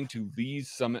coming to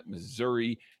Lee's Summit,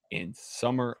 Missouri in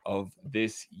summer of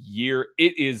this year.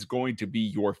 It is going to be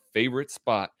your favorite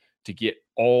spot to get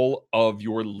all of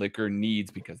your liquor needs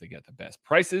because they get the best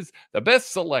prices, the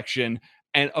best selection,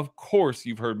 and of course,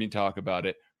 you've heard me talk about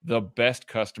it, the best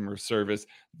customer service.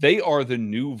 They are the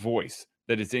new voice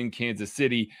that is in Kansas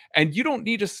City, and you don't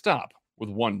need to stop with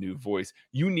one new voice.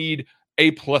 You need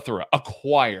a plethora, a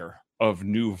choir of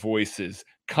new voices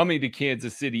coming to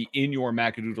Kansas City in your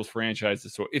Macadoodles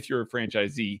franchises. So if you're a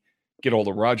franchisee, get hold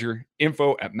of Roger,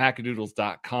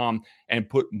 info@macadoodles.com, and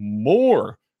put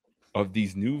more of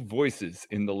these new voices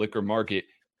in the liquor market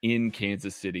in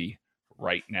Kansas City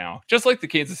right now. Just like the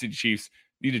Kansas City Chiefs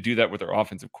need to do that with their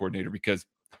offensive coordinator because,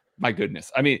 my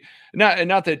goodness, I mean,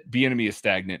 not that Bieniemy is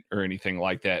stagnant or anything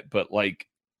like that, but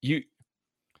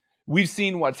we've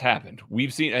seen what's happened.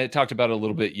 I talked about it a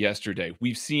little bit yesterday.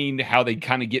 We've seen how they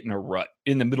kind of get in a rut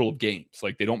in the middle of games.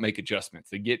 Like they don't make adjustments.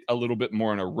 They get a little bit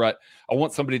more in a rut. I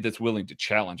want somebody that's willing to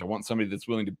challenge. I want somebody that's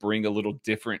willing to bring a little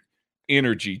different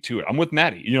energy to it. I'm with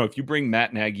Matty. If you bring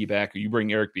Matt Nagy back or you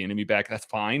bring Eric Bieniemy back, that's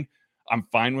fine. I'm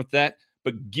fine with that.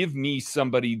 But give me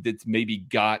somebody that's maybe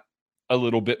got a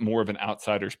little bit more of an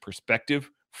outsider's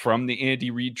perspective from the Andy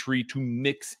Reid tree to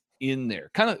mix in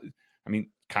there. Kind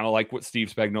of like what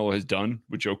Steve Spagnuolo has done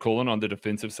with Joe Cullen on the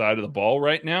defensive side of the ball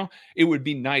right now. It would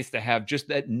be nice to have just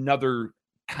that another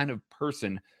kind of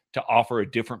person to offer a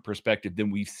different perspective than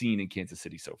we've seen in Kansas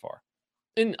City so far.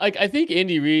 And I think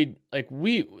Andy Reid,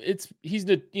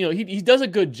 he does a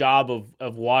good job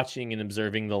of watching and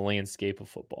observing the landscape of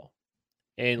football.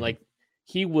 And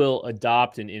he will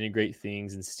adopt and integrate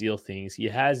things and steal things. He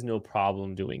has no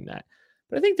problem doing that.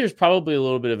 But I think there's probably a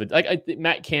little bit of it.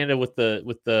 Matt Canada with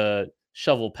the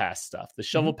shovel pass stuff. The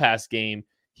shovel pass game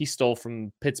he stole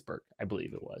from Pittsburgh, I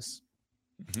believe it was.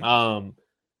 Mm-hmm.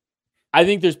 I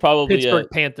think there's probably Pittsburgh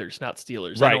Panthers, not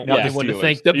Steelers. Right, I don't want anyone to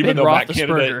think that even Ben though Matt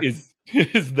Canada Roethlisberger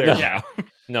is there now.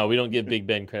 No, we don't give Big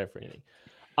Ben credit for anything.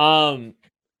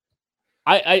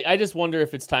 I just wonder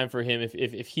if it's time for him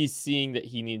if he's seeing that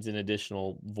he needs an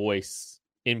additional voice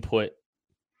input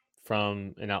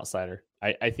from an outsider.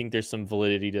 I think there's some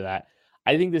validity to that.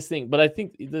 I think it's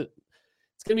going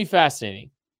to be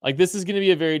fascinating. This is going to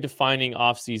be a very defining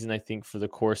offseason, I think, for the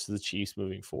course of the Chiefs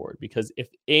moving forward. Because if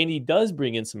Andy does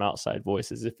bring in some outside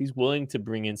voices, if he's willing to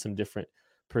bring in some different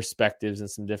perspectives and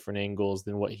some different angles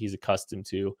than what he's accustomed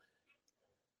to,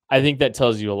 I think that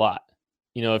tells you a lot.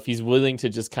 If he's willing to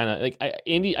just kind of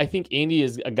I think Andy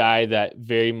is a guy that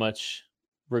very much,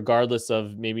 regardless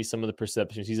of maybe some of the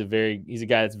perceptions, he's a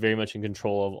guy that's very much in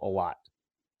control of a lot.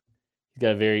 He's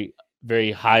got a very,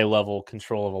 very high level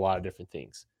control of a lot of different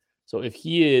things. So if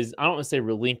he is, I don't want to say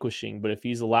relinquishing, but if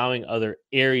he's allowing other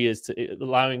areas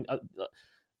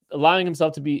allowing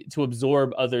himself to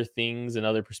absorb other things and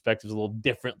other perspectives a little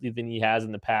differently than he has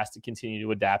in the past to continue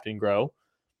to adapt and grow.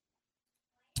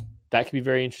 That could be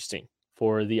very interesting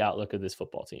for the outlook of this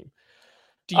football team.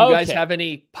 Do you guys have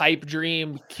any pipe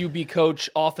dream QB coach,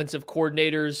 offensive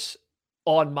coordinators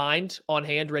on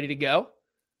hand, ready to go?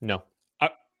 No.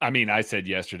 I mean, I said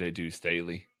yesterday, Deuce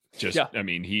Staley. I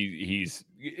mean, he's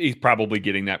probably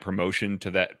getting that promotion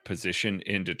to that position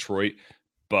in Detroit,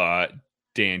 but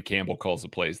Dan Campbell calls the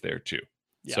plays there too.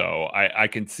 Yeah. So I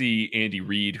can see Andy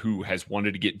Reid, who has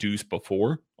wanted to get Deuce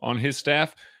before on his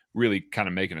staff, really kind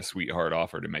of making a sweetheart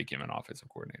offer to make him an offensive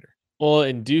coordinator. Well,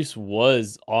 and Deuce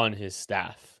was on his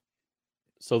staff.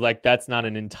 So like that's not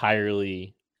an entire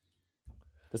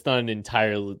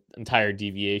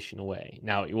deviation away.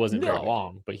 Now it wasn't very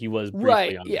long, but he was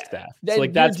briefly on the staff. So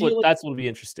like that's what'll be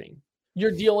interesting.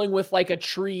 You're dealing with like a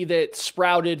tree that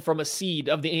sprouted from a seed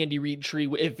of the Andy Reid tree.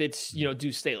 If it's,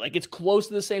 Deuce Staley, like it's close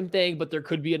to the same thing, but there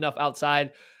could be enough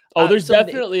outside. Oh, there's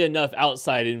definitely enough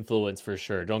outside influence for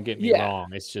sure. Don't get me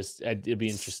wrong. It's just, it'd be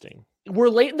interesting. We're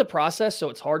late in the process, so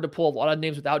it's hard to pull a lot of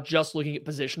names without just looking at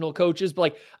positional coaches. But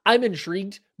like, I'm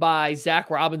intrigued by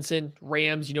Zach Robinson,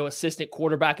 Rams, assistant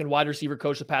quarterback and wide receiver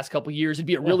coach the past couple of years. It'd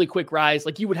be a really quick rise.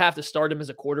 Like you would have to start him as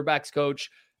a quarterbacks coach.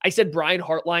 I said Brian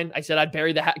Hartline. I said I'd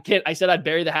bury the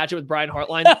hatchet with Brian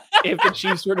Hartline. If the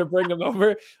Chiefs were to bring him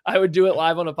over, I would do it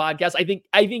live on a podcast.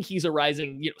 I think he's a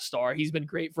rising star. He's been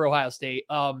great for Ohio State.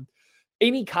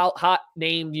 Any hot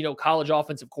named college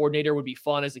offensive coordinator would be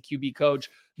fun as a QB coach.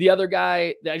 The other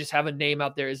guy that I just have a name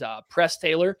out there is Press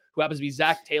Taylor, who happens to be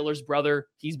Zach Taylor's brother.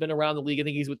 He's been around the league. I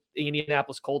think he's with the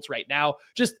Indianapolis Colts right now.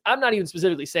 I'm not even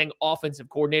specifically saying offensive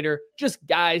coordinator, just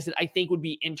guys that I think would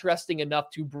be interesting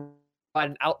enough to provide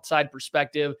an outside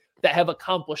perspective that have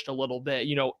accomplished a little bit,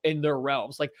 in their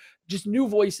realms. Like just new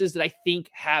voices that I think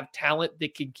have talent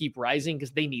that can keep rising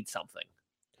because they need something.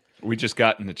 We just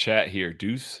got in the chat here,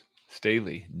 Deuce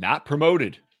Staley, not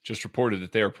promoted, just reported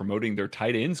that they are promoting their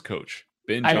tight ends coach,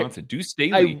 Ben Johnson. Deuce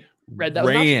Staley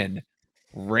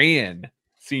ran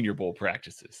Senior Bowl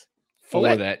practices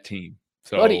for that team.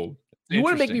 So buddy, you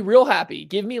want to make me real happy.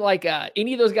 Give me like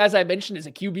any of those guys I mentioned as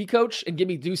a QB coach and give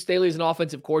me Deuce Staley as an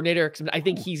offensive coordinator. Cause I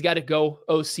think he's got to go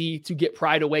OC to get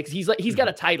pride away. Cause he's got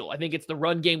a title. I think it's the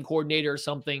run game coordinator or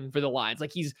something for the Lions.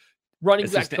 Like he's running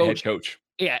back coach.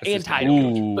 Yeah, and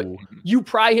title. But you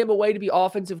pry him away to be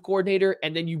offensive coordinator,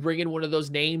 and then you bring in one of those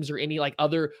names or any like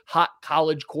other hot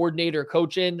college coordinator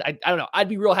coach in. I don't know. I'd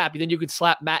be real happy. Then you could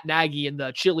slap Matt Nagy in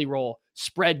the chili roll,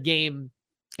 spread game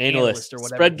analyst or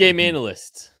whatever. Spread game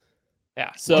analyst.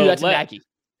 Yeah. So do that to Nagy.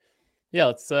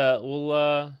 Yeah,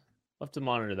 we'll have to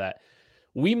monitor that.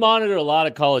 We monitor a lot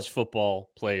of college football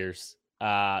players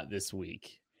this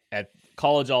week at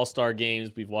college all-star games.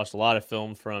 We've watched a lot of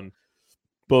film from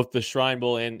both the Shrine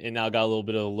Bowl and now got a little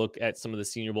bit of a look at some of the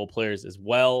Senior Bowl players as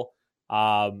well.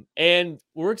 And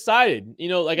we're excited.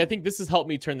 I think this has helped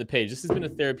me turn the page. This has been a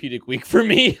therapeutic week for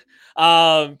me.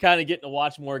 Kind of getting to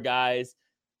watch more guys.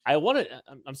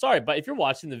 I'm sorry, but if you're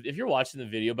watching the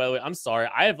video, by the way, I'm sorry.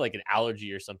 I have like an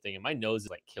allergy or something and my nose is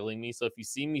like killing me. So if you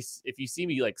see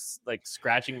me like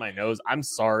scratching my nose, I'm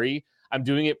sorry. I'm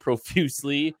doing it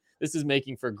profusely. This is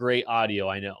making for great audio,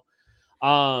 I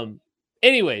know.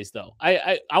 Anyways, though,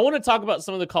 I want to talk about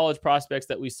some of the college prospects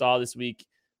that we saw this week,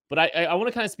 but I want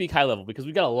to kind of speak high level because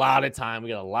we got a lot of time. We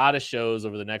got a lot of shows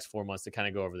over the next 4 months to kind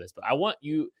of go over this. But I want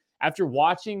you, after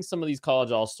watching some of these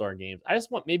college all-star games, I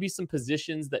just want maybe some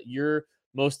positions that you're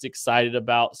most excited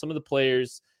about, some of the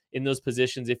players in those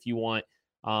positions if you want,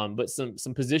 but some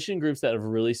position groups that have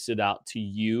really stood out to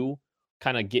you,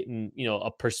 kind of getting, a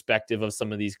perspective of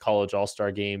some of these college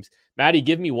all-star games. Maddie,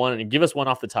 give me one and give us one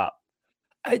off the top.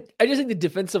 I just think the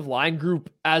defensive line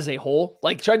group as a whole,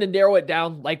 like trying to narrow it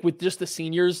down, like with just the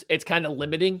seniors, it's kind of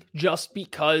limiting just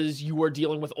because you are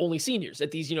dealing with only seniors at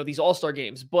these, these all-star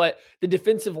games. But the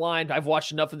defensive line, I've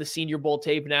watched enough of the Senior Bowl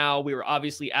tape now. We were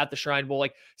obviously at the Shrine Bowl,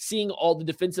 like seeing all the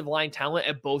defensive line talent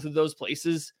at both of those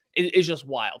places is just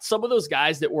wild. Some of those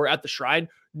guys that were at the Shrine,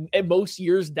 in most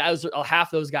years, half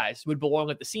those guys would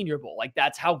belong at the Senior Bowl. Like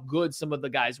that's how good some of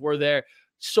the guys were there.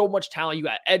 So much talent. You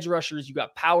got edge rushers, you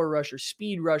got power rushers,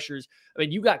 speed rushers. I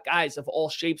mean, you got guys of all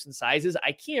shapes and sizes.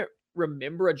 I can't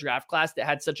remember a draft class that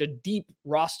had such a deep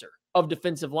roster of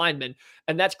defensive linemen.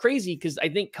 And that's crazy because I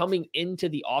think coming into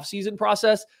the offseason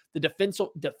process, the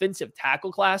defensive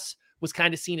tackle class was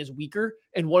kind of seen as weaker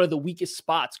and one of the weakest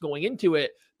spots going into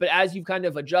it. But as you've kind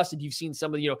of adjusted, you've seen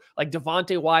some of the, like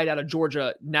Devontae Wyatt out of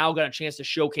Georgia now got a chance to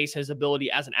showcase his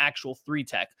ability as an actual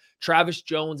 3-tech. Travis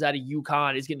Jones out of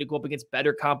UConn is getting to go up against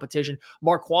better competition.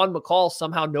 Marquand McCall,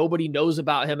 somehow nobody knows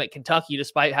about him at Kentucky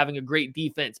despite having a great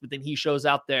defense, but then he shows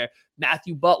out there.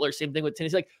 Matthew Butler, same thing with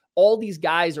Tennessee. Like, all these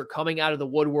guys are coming out of the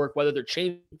woodwork, whether they're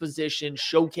changing position,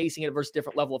 showcasing it versus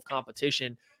different level of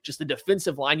competition. Just the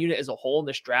defensive line unit as a whole in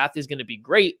this draft is going to be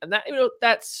great. And that,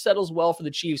 that settles well for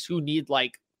the Chiefs, who need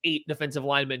like 8 defensive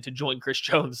linemen to join Chris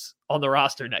Jones on the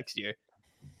roster next year.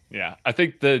 Yeah, I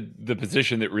think the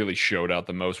position that really showed out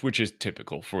the most, which is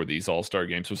typical for these all-star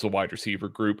games, was the wide receiver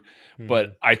group.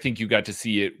 But I think you got to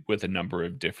see it with a number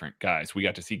of different guys. We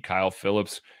got to see Kyle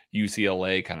Phillips,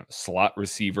 UCLA, kind of a slot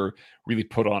receiver, really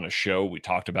put on a show. We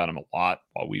talked about him a lot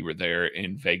while we were there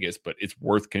in Vegas, but it's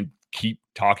worth keep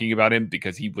talking about him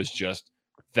because he was just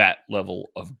that level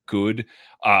of good.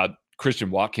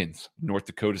 Christian Watkins, North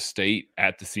Dakota State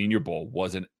at the Senior Bowl,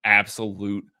 was an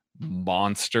absolute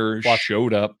monster.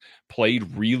 Showed up,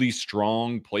 played really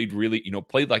strong, played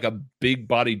like a big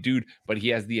body dude, but he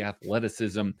has the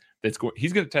athleticism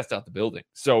he's going to test out the building.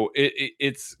 So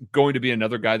it's going to be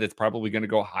another guy that's probably going to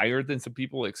go higher than some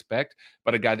people expect,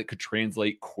 but a guy that could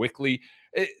translate quickly.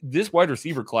 This wide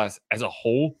receiver class as a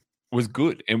whole was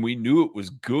good, and we knew it was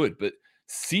good, but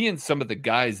seeing some of the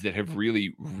guys that have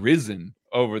really risen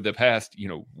over the past,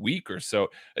 week or so.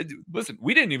 Listen,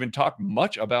 we didn't even talk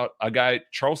much about a guy,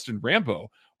 Charleston Rambo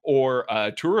or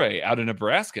Toure out of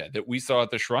Nebraska that we saw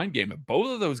at the Shrine game. And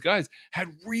both of those guys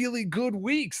had really good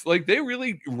weeks. Like, they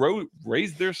really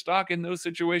raised their stock in those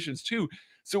situations too.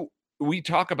 So we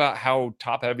talk about how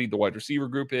top heavy the wide receiver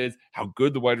group is, how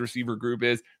good the wide receiver group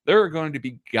is. There are going to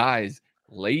be guys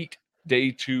late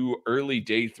day 2, early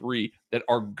day 3 that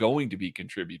are going to be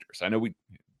contributors. I know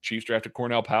Chiefs drafted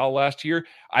Cornell Powell last year.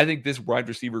 I think this wide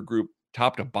receiver group,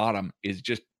 top to bottom, is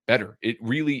just better. It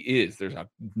really is. There's a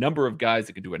number of guys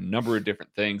that can do a number of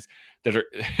different things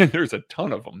there's a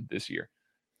ton of them this year.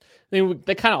 I mean,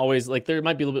 they kind of always, like, there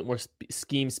might be a little bit more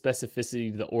scheme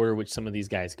specificity to the order which some of these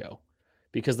guys go,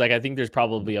 because like I think there's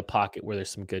probably a pocket where there's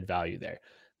some good value there.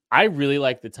 I really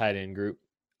like the tight end group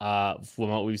from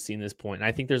what we've seen this point. And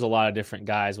I think there's a lot of different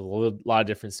guys with a lot of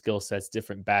different skill sets,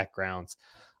 different backgrounds.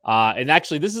 And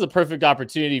actually, this is a perfect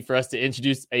opportunity for us to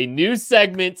introduce a new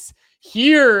segment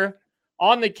here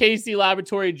on the KC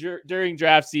Laboratory during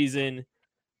draft season.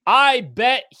 I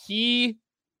bet he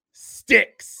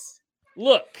sticks.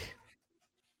 Look,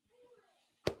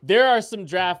 there are some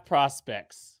draft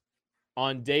prospects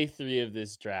on day 3 of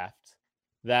this draft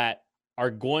that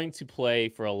are going to play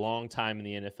for a long time in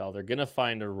the NFL. They're going to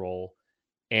find a role.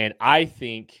 And I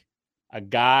think a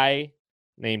guy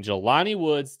named Jelani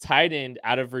Woods, tight end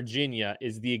out of Virginia,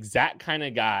 is the exact kind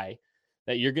of guy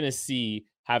that you're going to see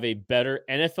have a better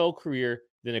NFL career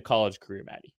than a college career,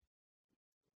 Maddie.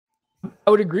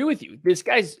 I would agree with you. This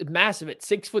guy's massive at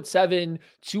 6'7",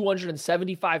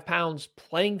 275 pounds,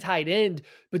 playing tight end.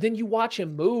 But then you watch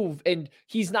him move, and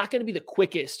he's not going to be the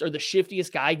quickest or the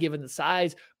shiftiest guy given the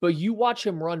size. But you watch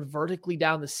him run vertically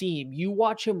down the seam. You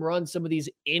watch him run some of these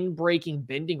in-breaking,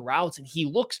 bending routes, and he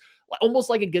looks almost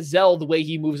like a gazelle the way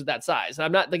he moves at that size. And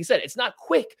I'm not, like I said, it's not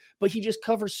quick, but he just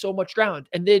covers so much ground.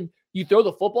 And then you throw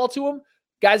the football to him.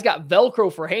 Guy's got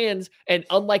Velcro for hands, and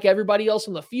unlike everybody else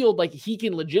on the field, like, he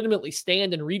can legitimately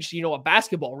stand and reach, a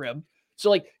basketball rim. So,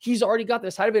 like, he's already got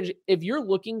this height advantage. If you're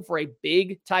looking for a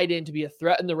big tight end to be a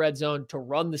threat in the red zone, to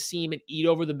run the seam and eat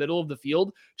over the middle of the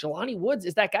field, Jelani Woods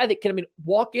is that guy that can,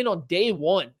 walk in on day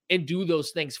 1 and do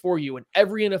those things for you. And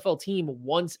every NFL team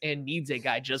wants and needs a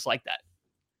guy just like that.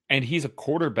 And he's a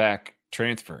quarterback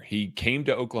transfer. He came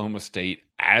to Oklahoma State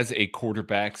as a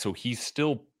quarterback, so he's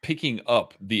still picking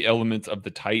up the elements of the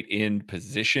tight end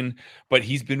position, but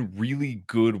he's been really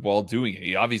good while doing it.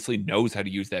 He obviously knows how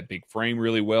to use that big frame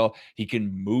really well. He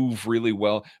can move really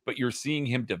well, but you're seeing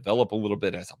him develop a little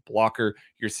bit as a blocker.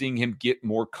 You're seeing him get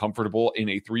more comfortable in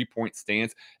a 3-point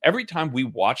stance. Every time we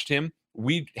watched him,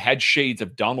 we had shades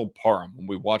of Donald Parham when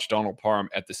we watched Donald Parham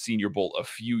at the Senior Bowl a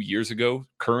few years ago,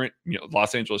 current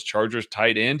Los Angeles Chargers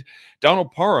tight end.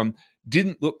 Donald Parham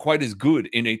didn't look quite as good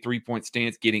in a 3-point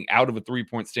stance, getting out of a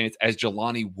 3-point stance, as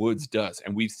Jelani Woods does.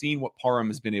 And we've seen what Parham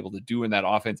has been able to do in that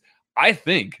offense. I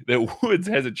think that Woods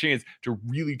has a chance to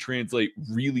really translate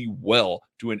really well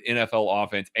to an NFL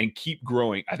offense and keep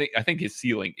growing. I think his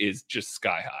ceiling is just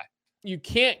sky high. You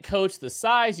can't coach the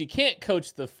size. You can't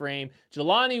coach the frame.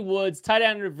 Jelani Woods, tight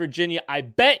end of Virginia. I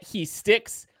bet he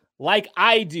sticks. like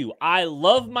I do. I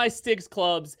love my Sticks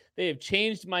clubs. They have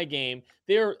changed my game.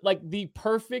 They're like the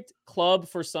perfect club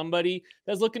for somebody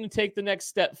that's looking to take the next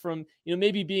step from,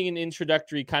 maybe being an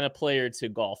introductory kind of player to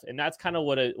golf. And that's kind of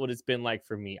what it's been like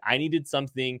for me. I needed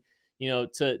something,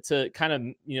 to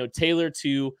kind of, tailor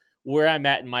to where I'm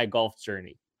at in my golf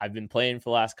journey. I've been playing for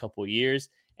the last couple of years,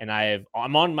 and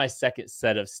I'm on my second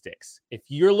set of Sticks. If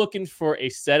you're looking for a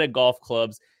set of golf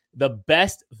clubs, the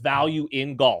best value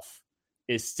in golf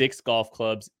is Sticks golf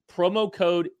clubs. Promo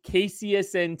code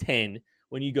KCSN10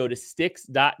 when you go to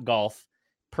sticks.golf.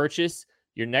 Purchase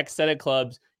your next set of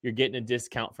clubs. You're getting a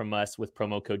discount from us with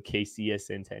promo code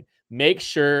KCSN10. Make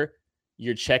sure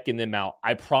you're checking them out.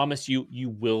 I promise you, you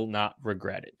will not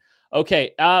regret it.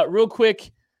 Okay, real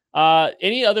quick,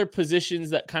 any other positions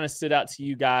that kind of stood out to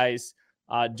you guys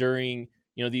during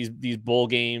these bowl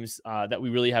games that we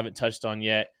really haven't touched on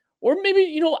yet? Or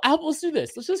maybe, let's do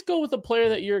this. Let's just go with a player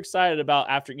that you're excited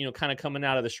about after, kind of coming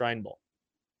out of the Shrine Bowl.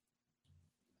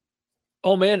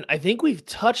 Oh, man, I think we've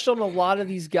touched on a lot of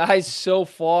these guys so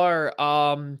far.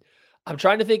 I'm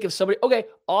trying to think of somebody. Okay,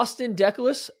 Austin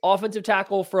Deculus, offensive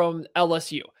tackle from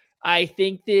LSU. I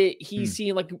think that he's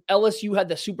seen, like, LSU had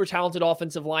the super talented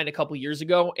offensive line a couple years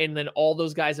ago, and then all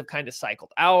those guys have kind of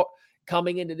cycled out.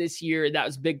 Coming into this year, that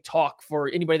was big talk for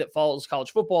anybody that follows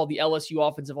college football. The LSU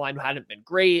offensive line hadn't been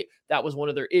great. That was one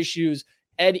of their issues.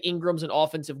 Ed Ingram's an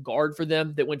offensive guard for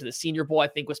them that went to the Senior Bowl, I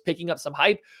think was picking up some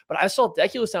hype. But I saw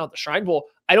Deculus down at the Shrine Bowl.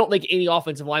 I don't think any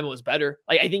offensive lineman was better.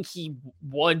 Like, I think he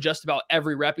won just about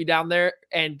every reppy down there.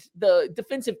 And the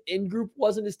defensive end group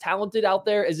wasn't as talented out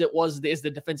there as it was as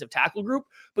the defensive tackle group.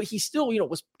 But he still,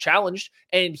 was challenged,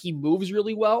 and he moves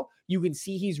really well. You can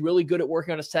see he's really good at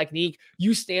working on his technique.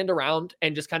 You stand around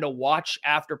and just kind of watch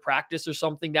after practice or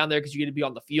something down there because you get to be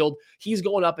on the field. He's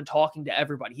going up and talking to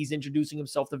everybody. He's introducing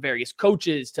himself to various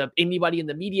coaches, to anybody in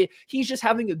the media. He's just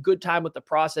having a good time with the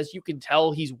process. You can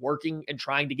tell he's working and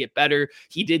trying to get better.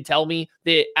 He did tell me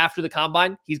that after the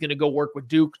combine, he's going to go work with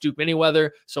Duke Manyweather.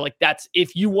 So, like, that's,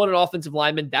 if you want an offensive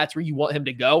lineman, that's where you want him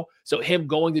to go. So him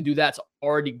going to do that's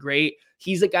already great.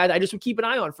 He's a guy that I just would keep an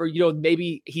eye on for,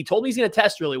 maybe he told me he's going to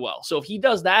test really well. So if he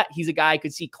does that, he's a guy I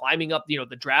could see climbing up,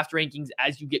 the draft rankings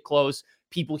as you get close.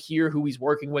 People hear who he's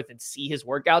working with and see his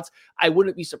workouts. I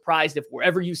wouldn't be surprised if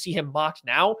wherever you see him mocked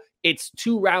now, it's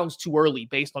 2 rounds too early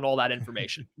based on all that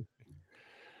information.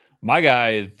 My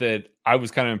guy that I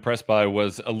was kind of impressed by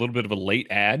was a little bit of a late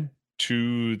add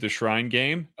to the Shrine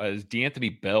game is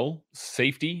DeAnthony Bell,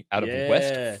 safety out of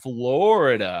West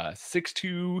Florida,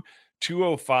 6'2",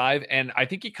 205. And I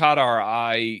think he caught our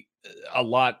eye a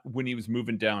lot when he was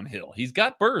moving downhill. He's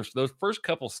got burst. Those first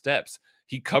couple steps,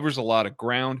 he covers a lot of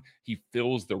ground. He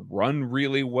fills the run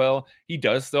really well. He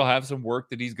does still have some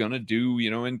work that he's going to do,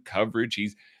 in coverage.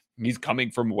 He's coming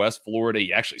from West Florida.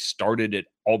 He actually started at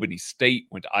Albany State,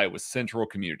 went to Iowa Central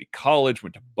Community College,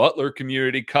 went to Butler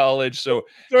Community College. So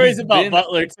stories about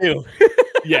Butler too.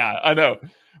 Yeah, I know.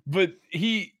 But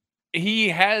he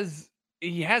has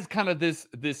kind of this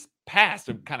past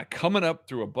of kind of coming up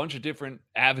through a bunch of different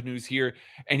avenues here,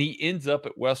 and he ends up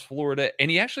at West Florida, and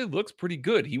he actually looks pretty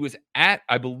good. He was at,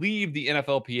 I believe, the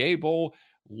NFLPA Bowl,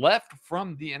 left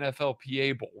from the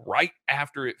NFLPA Bowl right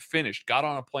after it finished, got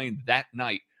on a plane that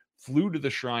night, flew to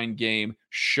the Shrine game,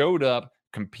 showed up,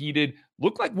 competed,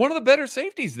 looked like one of the better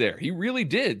safeties there. He really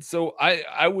did. So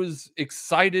I was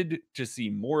excited to see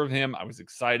more of him. I was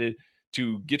excited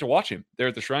to get to watch him there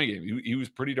at the Shrine game. He was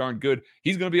pretty darn good.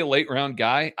 He's going to be a late round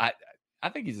guy. I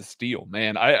think he's a steal,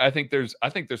 man. I think there's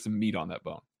some meat on that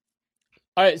bone.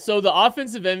 All right, so the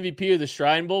offensive MVP of the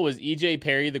Shrine Bowl was E.J.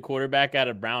 Perry, the quarterback out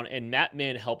of Brown, and Matt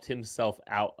Mann helped himself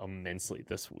out immensely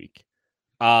this week.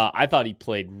 I thought he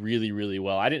played really, really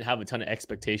well. I didn't have a ton of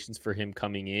expectations for him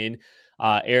coming in.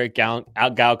 Eric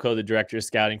Galco, the director of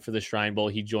scouting for the Shrine Bowl,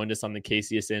 he joined us on the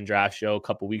KCSN draft show a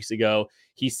couple weeks ago.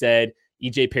 He said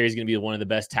E.J. Perry is going to be one of the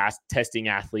best testing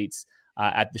athletes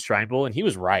at the Shrine Bowl, and he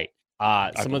was right.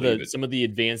 Some of the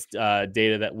advanced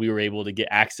data that we were able to get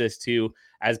access to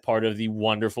as part of the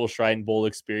wonderful Shrine Bowl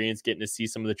experience, getting to see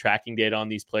some of the tracking data on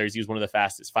these players. He was one of the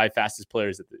 5 fastest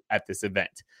players at this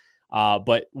event.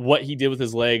 But what he did with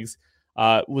his legs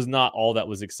was not all that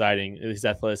was exciting. His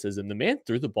athleticism, the man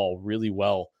threw the ball really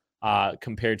well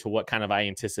compared to what kind of I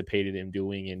anticipated him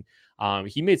doing, and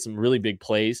he made some really big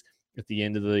plays at the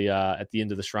end of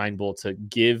the Shrine Bowl to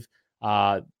give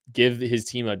his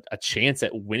team a chance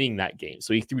at winning that game.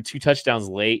 So he threw 2 touchdowns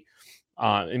late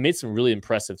and made some really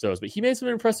impressive throws, but he made some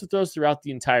impressive throws throughout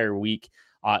the entire week.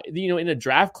 In a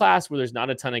draft class where there's not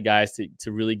a ton of guys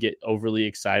to really get overly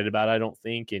excited about, I don't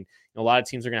think. And a lot of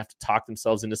teams are going to have to talk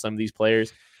themselves into some of these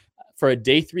players. For a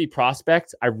day 3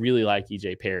 prospect, I really like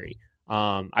E.J. Perry.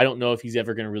 I don't know if he's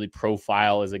ever going to really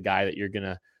profile as a guy that you're going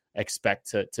to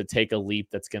expect to take a leap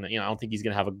that's going to, I don't think he's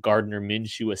going to have a Gardner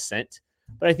Minshew ascent,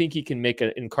 but I think he can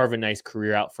and carve a nice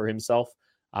career out for himself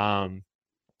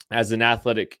as an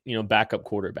athletic, backup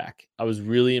quarterback. I was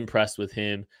really impressed with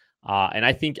him. And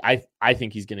I think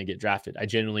he's going to get drafted. I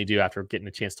genuinely do, after getting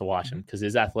a chance to watch him, because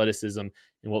his athleticism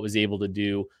and what was able to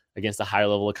do against a higher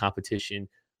level of competition,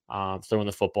 throwing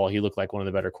the football, he looked like one of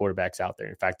the better quarterbacks out there.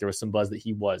 In fact, there was some buzz that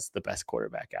he was the best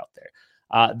quarterback out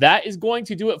there. That is going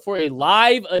to do it for a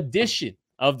live edition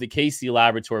of the KC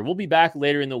Laboratory. We'll be back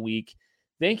later in the week.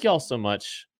 Thank you all so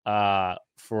much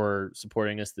for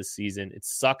supporting us this season. It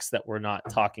sucks that we're not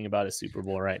talking about a Super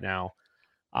Bowl right now,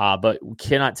 but we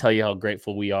cannot tell you how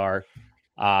grateful we are.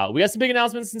 We got some big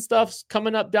announcements and stuff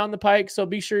coming up down the pike, so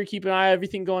be sure to keep an eye on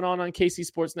everything going on KC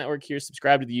Sports Network here.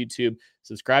 Subscribe to the YouTube,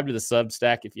 subscribe to the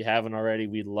Substack if you haven't already.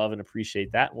 We'd love and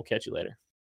appreciate that. We'll catch you later.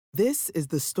 This is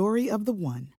the story of the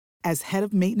one. As head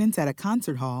of maintenance at a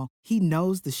concert hall, he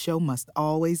knows the show must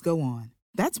always go on.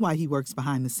 That's why he works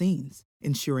behind the scenes,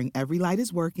 ensuring every light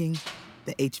is working,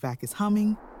 the HVAC is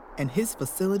humming, and his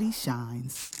facility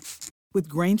shines. With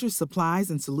Grainger's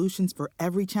supplies and solutions for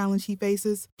every challenge he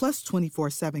faces, plus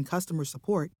 24/7 customer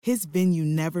support, his venue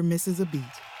never misses a beat.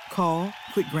 Call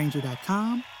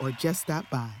quickgrainger.com or just stop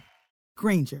by.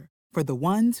 Grainger, for the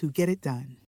ones who get it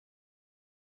done.